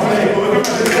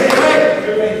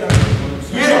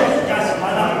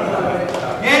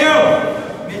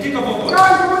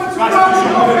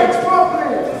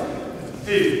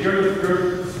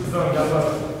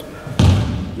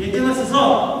 Jedyny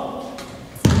sezon.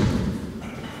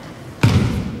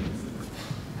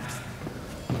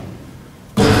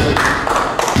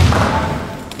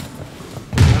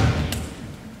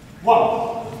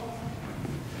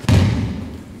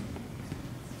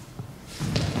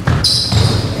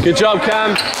 Good job,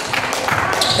 Cam.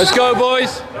 Let's go,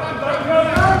 boys.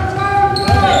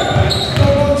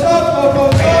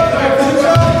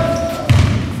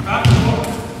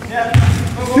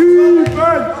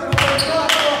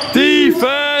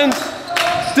 Defense!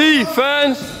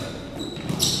 Defense!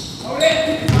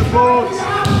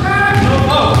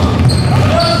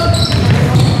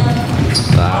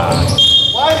 Ah.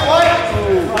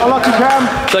 Unlucky,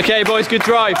 Cam. It's okay, boys. Good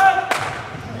drive.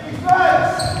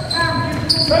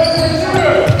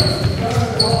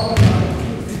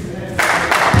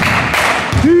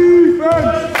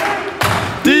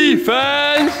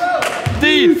 Defense!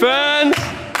 Defense!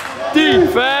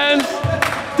 Defense!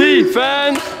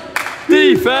 Defense!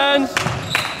 Defense!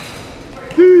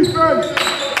 Defense!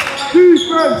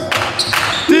 Defense!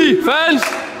 Defense!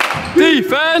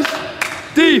 Defense!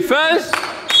 Defense!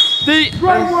 Defense!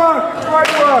 Great work!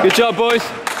 Great work! Good job, boys.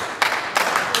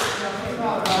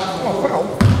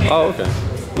 Oh, okay.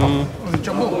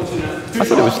 I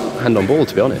thought it was hand on ball,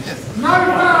 to be honest.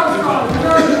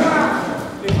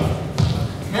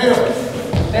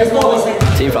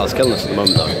 Team foul's killing us at the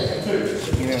moment, though.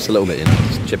 Just a little bit, you know,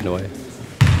 just chipping away.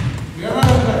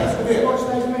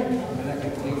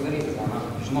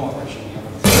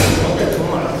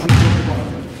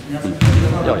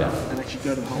 Oh, yeah.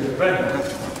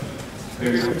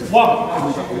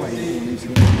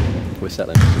 We're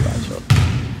settling. It's a bad shot.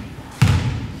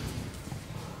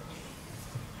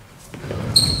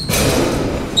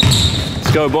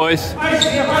 Let's go, boys.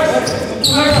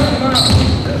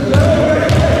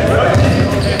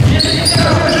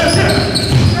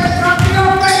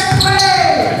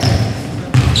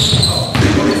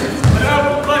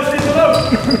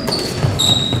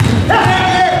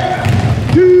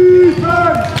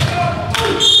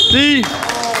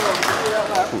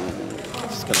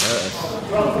 It's gonna hurt us.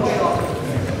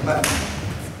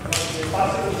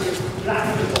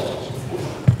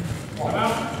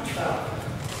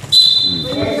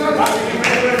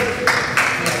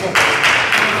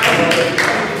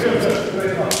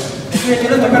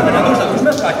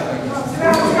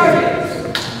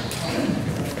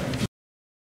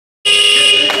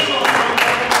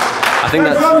 I think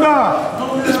that's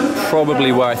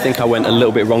probably where I think I went a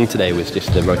little bit wrong today, was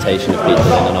just the rotation of people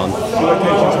in and on.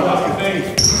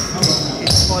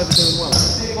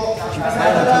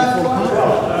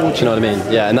 Do you know what I mean?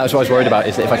 Yeah, and that's what I was worried about,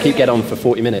 is that if I keep getting on for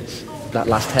 40 minutes, that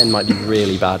last 10 might be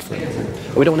really bad for them.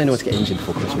 We don't want anyone to get injured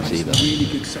before Christmas either. Really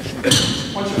good session. Can't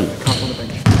on the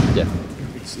bench. Yeah.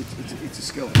 It's a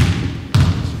skill.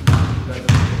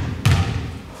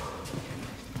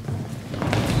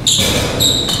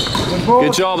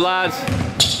 Good job, lads.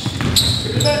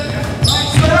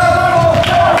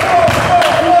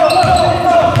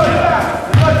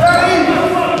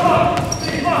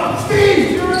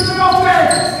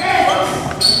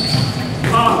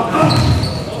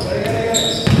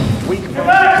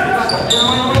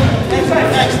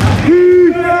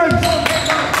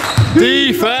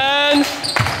 Defense!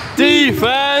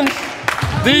 Defense!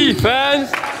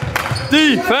 Defense!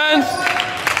 Defense!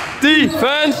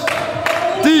 Defense!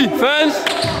 Defense!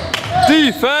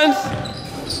 Defense!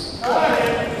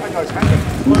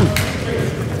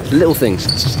 Little things.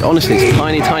 It's just, honestly, it's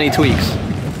tiny, tiny tweaks.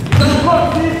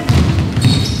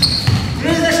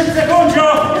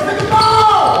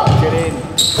 Get in.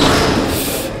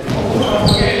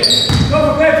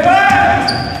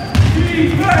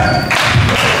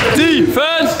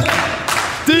 Defense!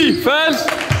 Defense!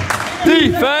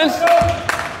 Defense!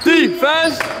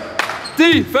 Defense!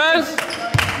 Defense!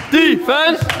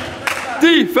 Defense!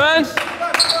 Defense!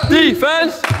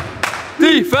 Defense!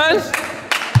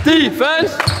 Defense!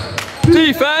 Defense!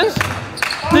 Defense!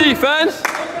 Defense!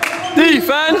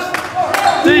 Defense!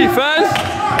 Defense!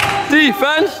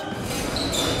 Defense!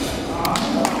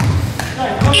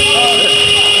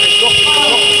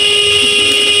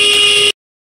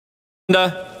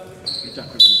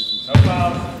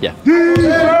 Yeah.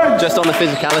 Just on the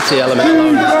physicality element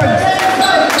alone.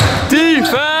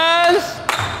 Defense!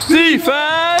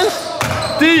 Defense!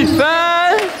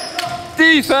 Defense!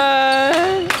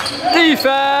 Defense!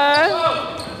 Defense!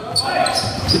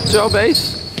 Good job, Ace.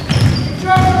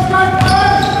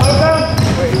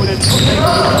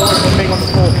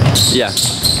 Yeah.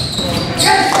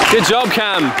 Good job,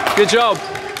 Cam. Good job.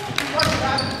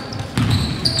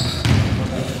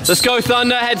 Let's go,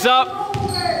 Thunder. Heads up.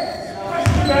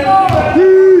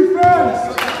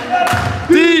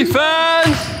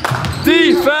 Defense!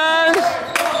 Defense!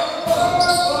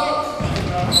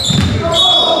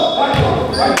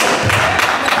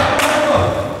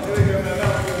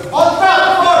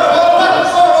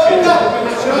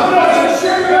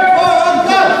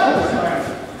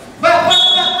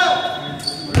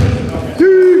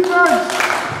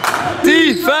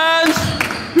 Defense!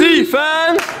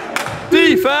 Defense!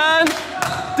 Defense!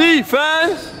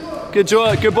 Defense! Good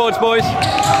job, good boards, boys.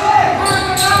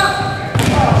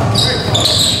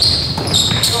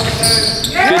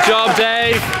 Good job,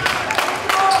 Dave.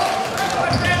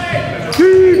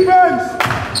 Defense!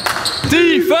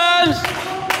 Defense!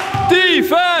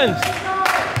 Defense!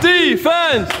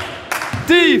 Defense!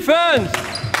 Defense!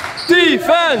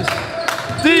 Defense!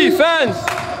 Defense!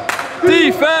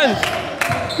 Defense!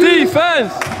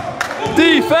 Defense!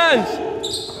 Defense!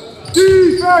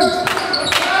 Defense!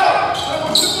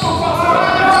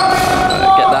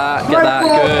 Get that, good,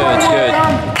 good.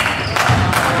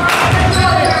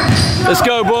 Let's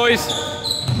go, boys.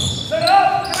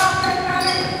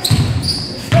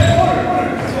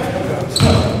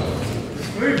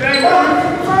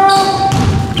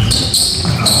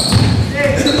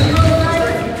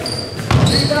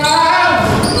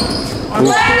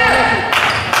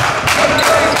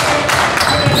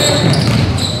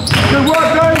 Good work,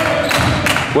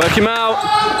 Dave. Work him out.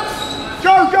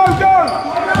 Go, go, go.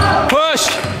 Push,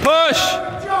 push.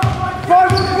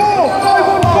 5 on 4, 5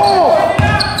 on 4.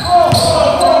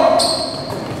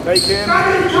 Take him. Come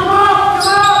on, come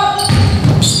on.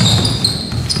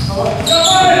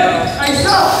 Ice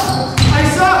up,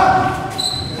 ice up.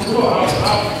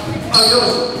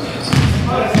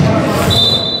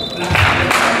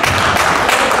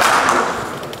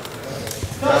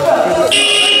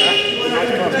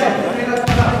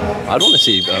 I want to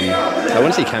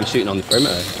see Cam shooting on the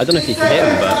perimeter. I don't know if he can hit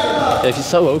him, but if he's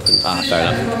so open, fair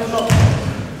enough.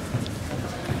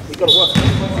 He's got to work.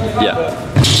 Yeah.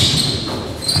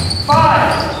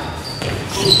 5.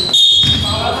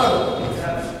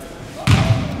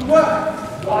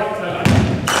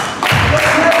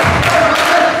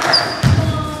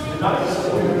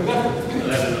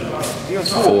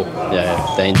 Four.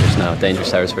 Yeah, dangerous now. Dangerous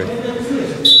territory.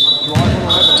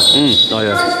 Oh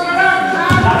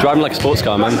yeah. Driving like a sports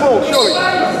car, man. Oh, surely.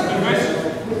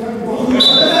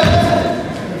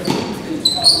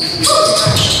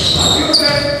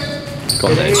 Go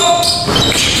on, Dave.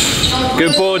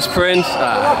 Good boards, Prince.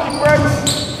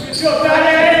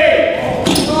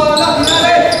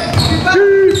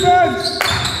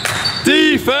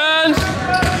 Defense!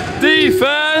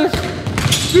 Defense!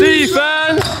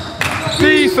 Defense!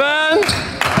 Defense!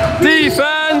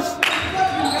 Defense!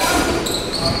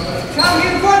 Come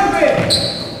in front of it.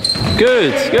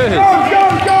 Good, good. Go, go,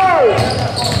 go!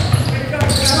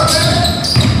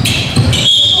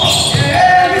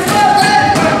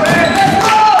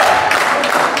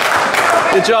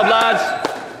 Good job, lads.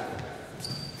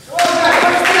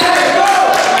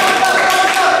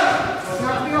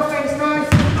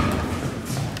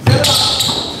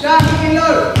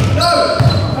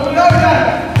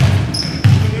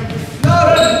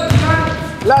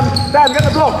 Dan, get the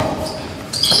block.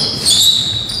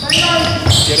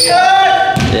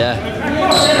 Yeah.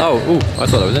 Oh, ooh, I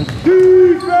thought I was in.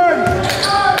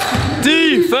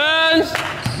 Defense!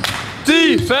 Defense!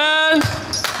 Defense!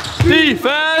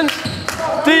 Defense!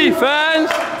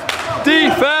 Defense!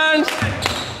 Defense!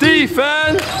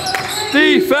 Defense!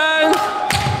 Defense!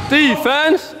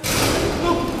 Defense!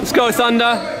 Let's go,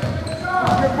 Thunder.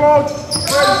 Good ball. Go,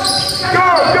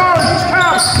 go, just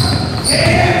count.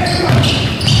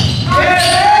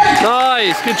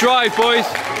 Nice, good drive, boys.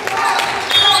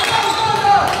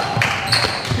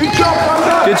 Good job,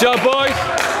 Thunder. Good job, boys.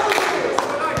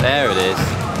 There it is.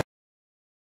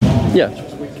 Yeah.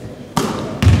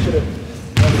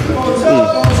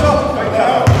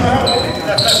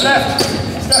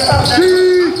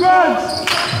 Defense!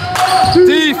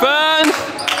 Defense!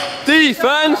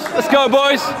 Defense! Let's go,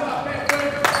 boys.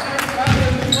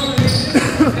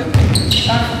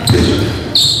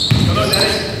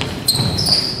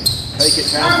 Take it,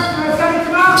 Cam.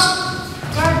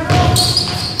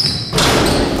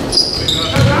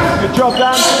 Good job,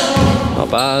 Dan. Not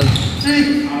bad.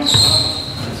 Defense!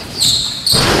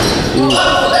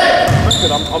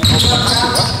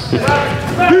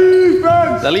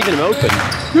 They're leaving him open.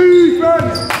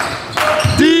 Defense!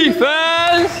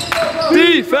 Defense!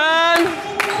 Defense!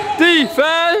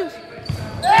 Defense!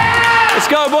 Let's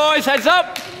go, boys. Heads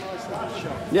up.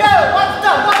 Yeah. What's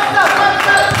up?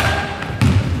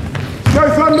 Go,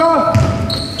 Thunder!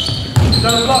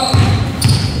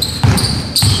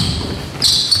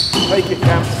 Take it,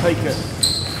 Cam. Take it.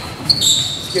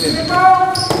 Get in.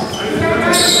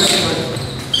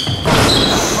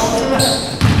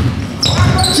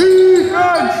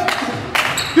 Defense!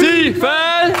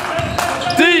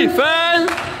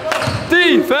 Defense!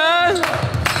 Defense!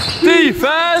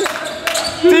 Defense!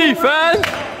 Defense!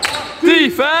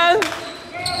 Defense!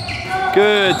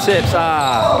 Good tips.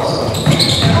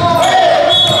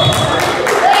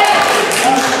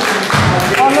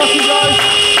 Unlucky, guys.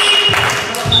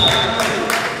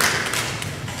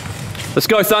 Let's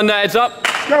go, Thunder. Heads up.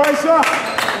 Go, Asa.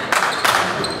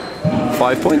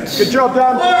 5 points. Good job,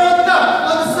 Dan.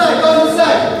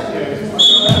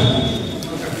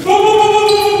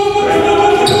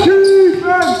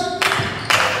 Defense!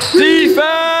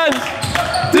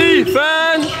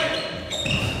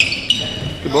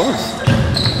 It was.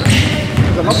 It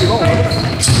was a lovely ball.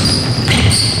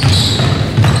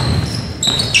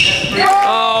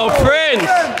 Oh, Prince!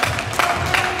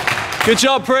 Good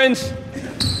job, Prince.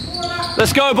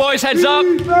 Let's go, boys. Heads up.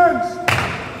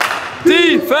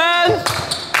 Defense!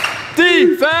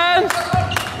 Defense!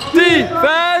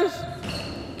 Defense!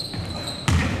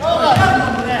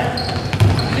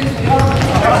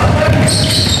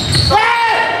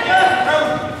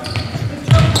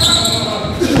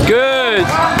 Good.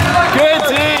 Good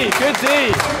D. Good D.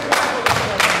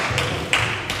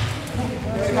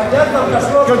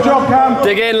 Good job, Cam.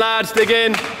 Dig in, lads. Dig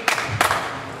in. Do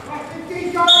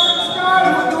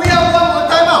we have one more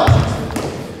timeout?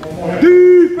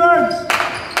 Defense!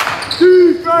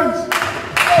 Defense!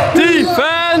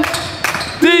 Defense!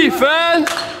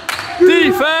 Defense!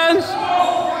 Defense!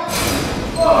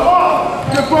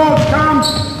 Good ball, Cam.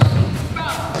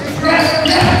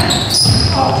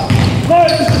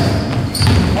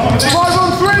 5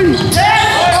 on 3!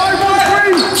 5 on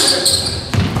 3!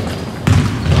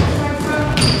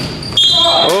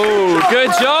 Oh,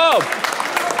 good job!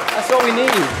 That's all we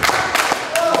need.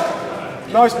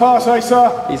 Nice pass,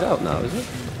 Asa. He's out now, is it?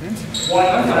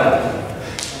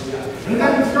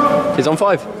 He's on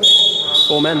 5.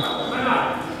 4 men.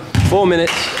 4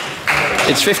 minutes.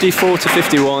 It's 54 to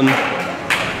 51.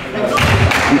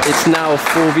 It's now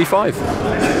 4v5.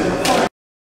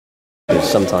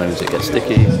 Sometimes it gets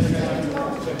sticky.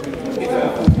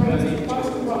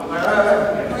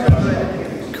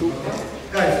 Cool.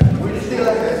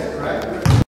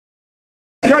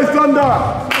 Go Thunder!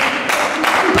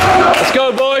 Let's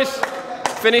go, boys.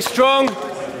 Finish strong.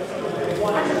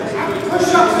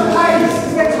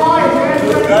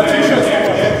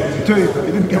 Two,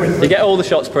 he didn't go in. You get all the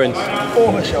shots, Prince.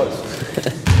 All the shots.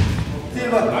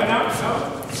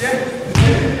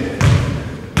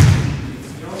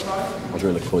 I was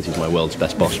really looking forward to using my world's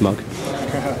best Bosch mug.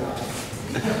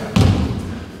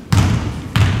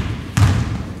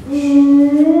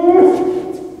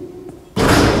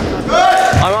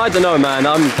 I don't know, man.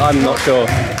 I'm not sure.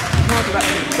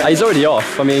 He's already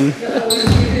off. I mean.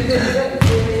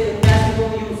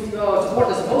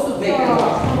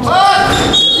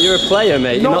 You're a player,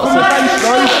 mate. You're not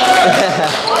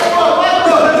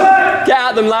Get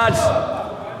at them, lads.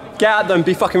 Get at them.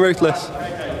 Be fucking ruthless.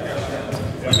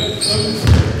 Use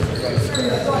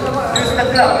the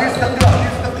club, use the club,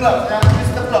 use the club,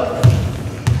 use the club.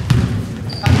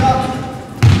 Hands up.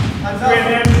 Hands up.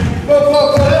 Go, go,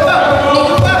 go. Go back. Go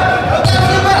back.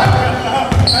 Go back.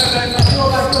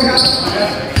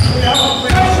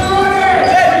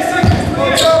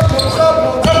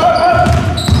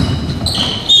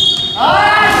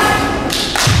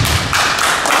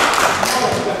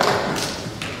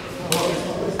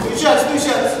 Two shots, two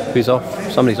shots. Who's off?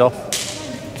 Somebody's off.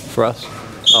 For us.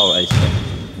 Oh, Ace.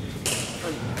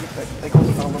 They got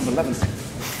foul number 11.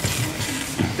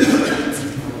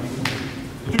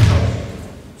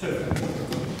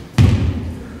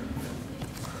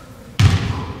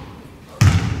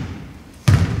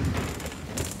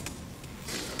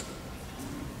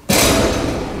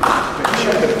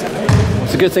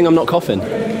 It's a good thing I'm not coughing. You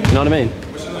know what I mean?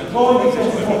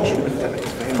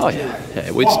 Oh yeah.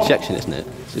 Yeah, it's ejection, isn't it?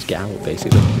 Just get out,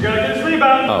 basically.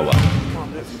 Oh well.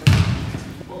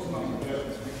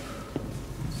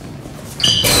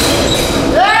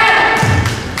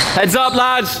 Heads up,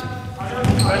 lads.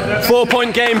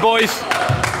 4-point game, boys.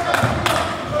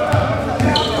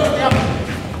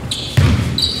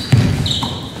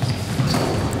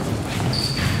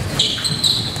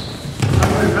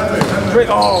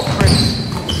 Oh, Chris.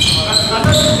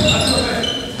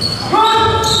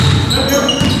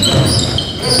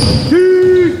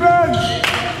 Defense!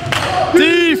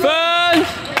 Defense!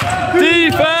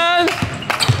 Defense!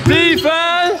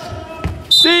 Defense!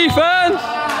 Defense!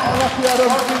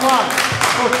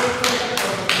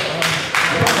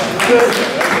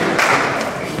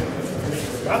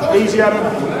 Easy, Adam.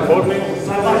 Hold me.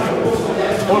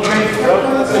 Hold me.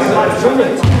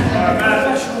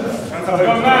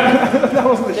 That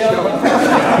wasn't the shot.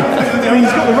 I mean,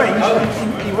 he's got the range.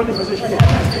 He won in position.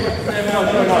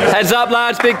 Heads up,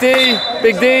 lads. Big D.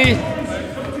 Big D.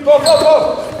 Go, go, go.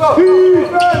 Go.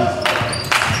 Defense!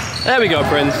 There we go,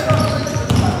 Prince.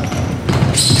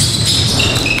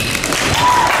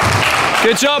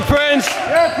 Good job, Prince.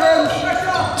 Yeah, Prince.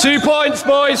 2 points,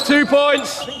 boys. 2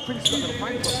 points.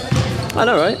 I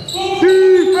know, right?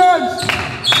 Defense!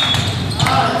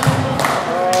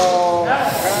 Oh,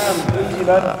 Cam. Easy,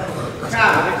 man.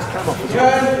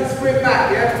 Turn and sprint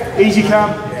back, yeah? Easy,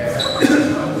 Cam.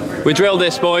 We drilled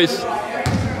this, boys.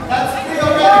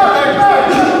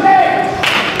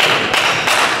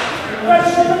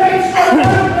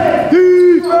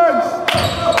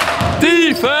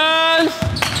 Defense!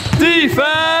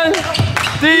 Defense!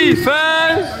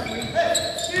 Defense!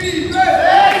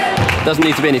 Doesn't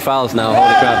need to be any fouls now,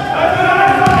 holy crap.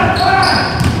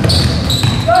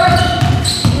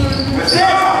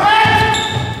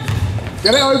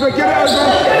 Get it over, get it over!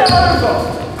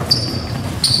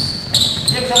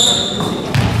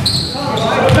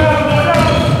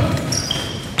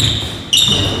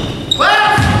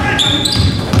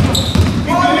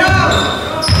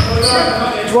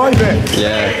 Drive it!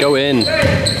 Yeah, go in. Come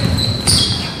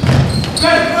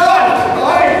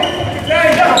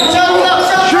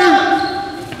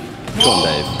on,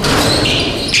 Dave.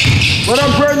 Well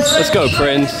done, Prince! Let's go,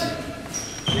 Prince.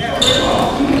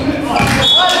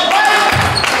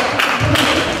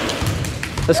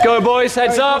 Let's go, boys.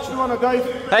 Heads up.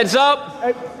 Heads up.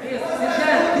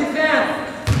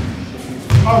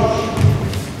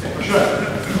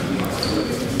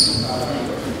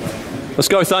 Let's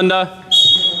go, Thunder.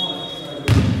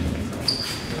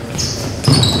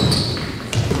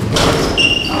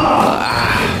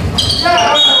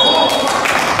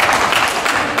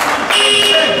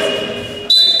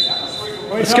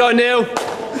 Let's go, Neil.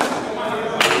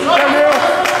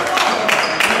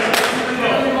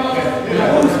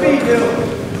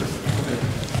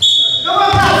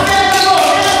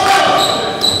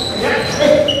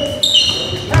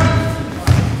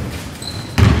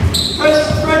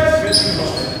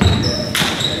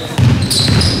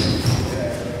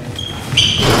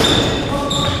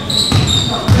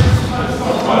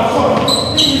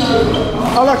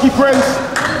 Unlucky Prince.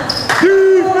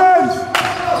 Defense!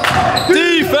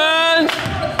 Defense!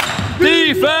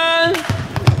 Defense!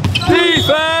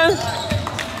 Defense!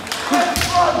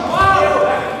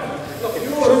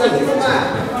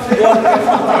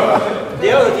 The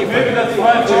other team.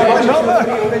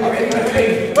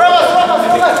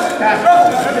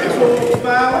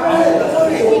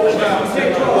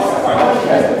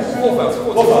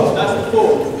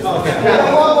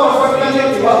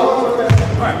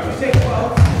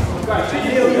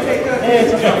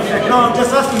 No, I'm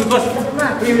just asking because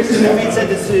previously we said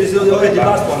this is already the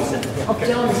last one.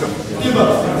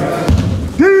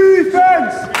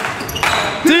 Defense!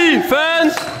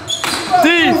 Defense!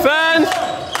 Defense!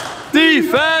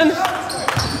 Defense!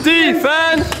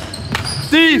 Defense!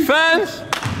 Defense!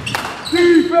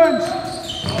 Defense!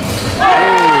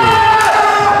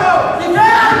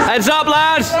 Heads up,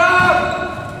 lads!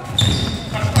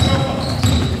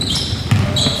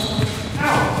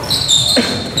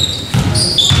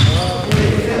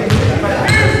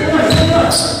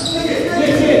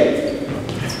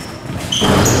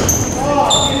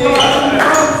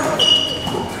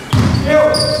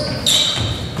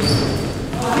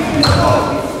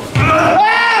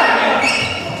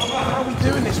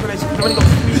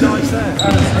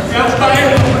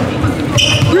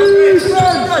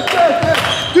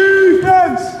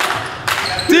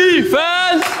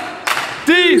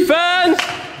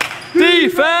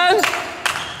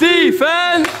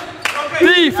 Defense!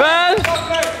 Defense!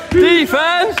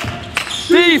 Defense!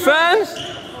 Defense!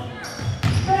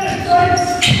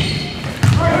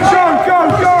 Go, go,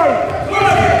 go!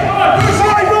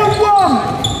 5-on-1!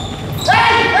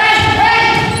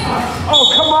 Oh,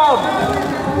 come on!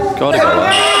 Got it.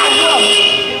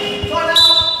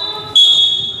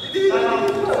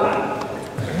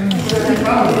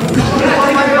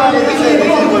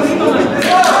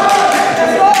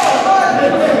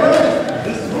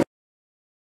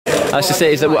 I was just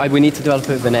say is that we need to develop a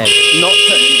bit of an edge. Not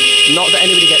that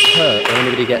anybody gets hurt or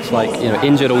anybody gets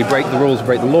injured or we break the rules,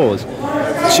 break the laws.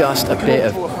 Just a bit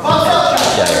of edge.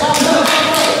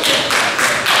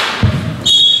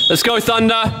 Let's go,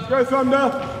 Thunder. Go,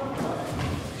 Thunder.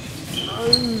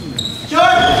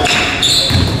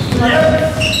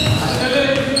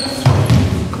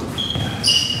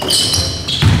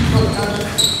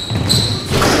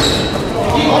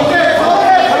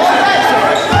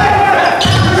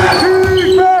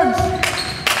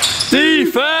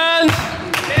 Defense!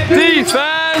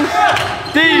 Defense!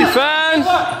 Defense!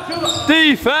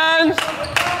 Defense!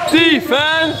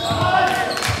 Defense!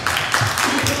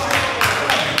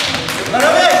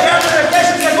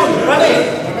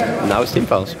 Now it's team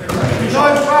fouls.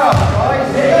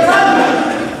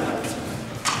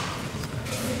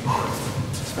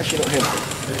 Especially not him.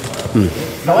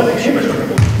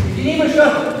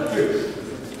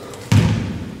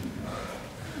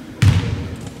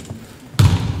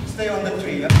 Stay on the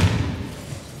tree, yeah?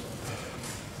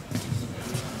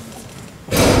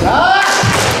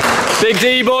 Big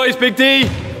D, boys, big D.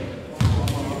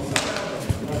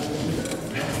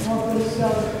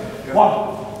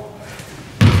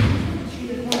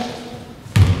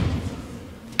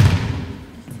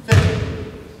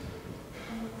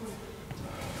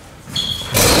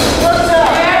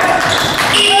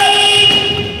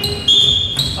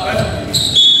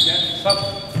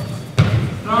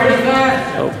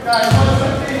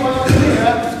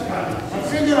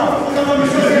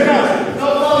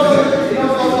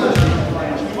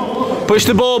 Push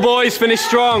the ball, boys. Finish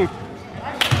strong.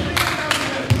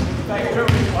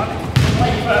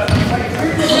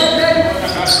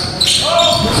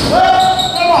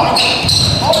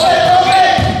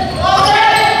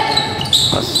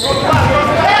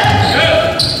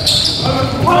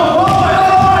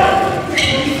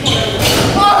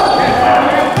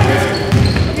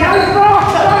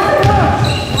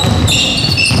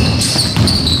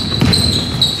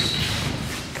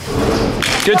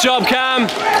 Good job, Cam.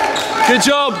 Good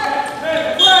job.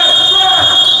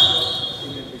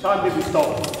 Time did we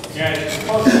stop? Yeah.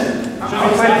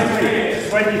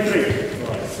 23.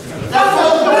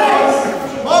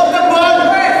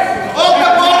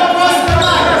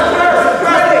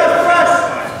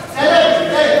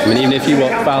 I mean, even if you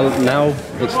want foul now,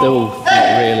 it's still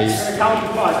not really.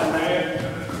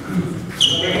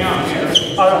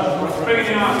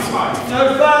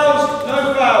 No fouls,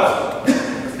 no fouls.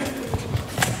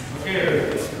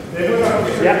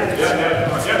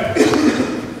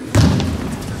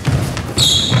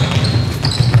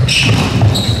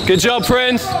 Good job,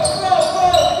 Prince.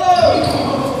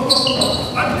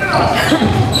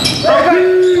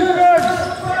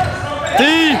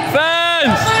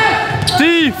 Defense!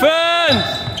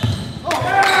 Defense!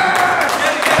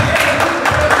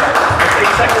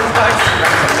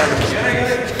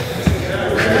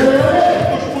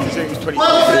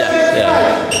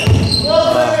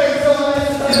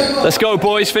 Let's go,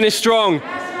 boys. Finish strong.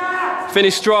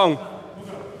 Finish strong.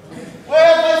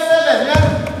 Well, 7,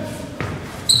 yeah?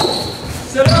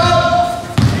 7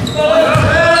 up!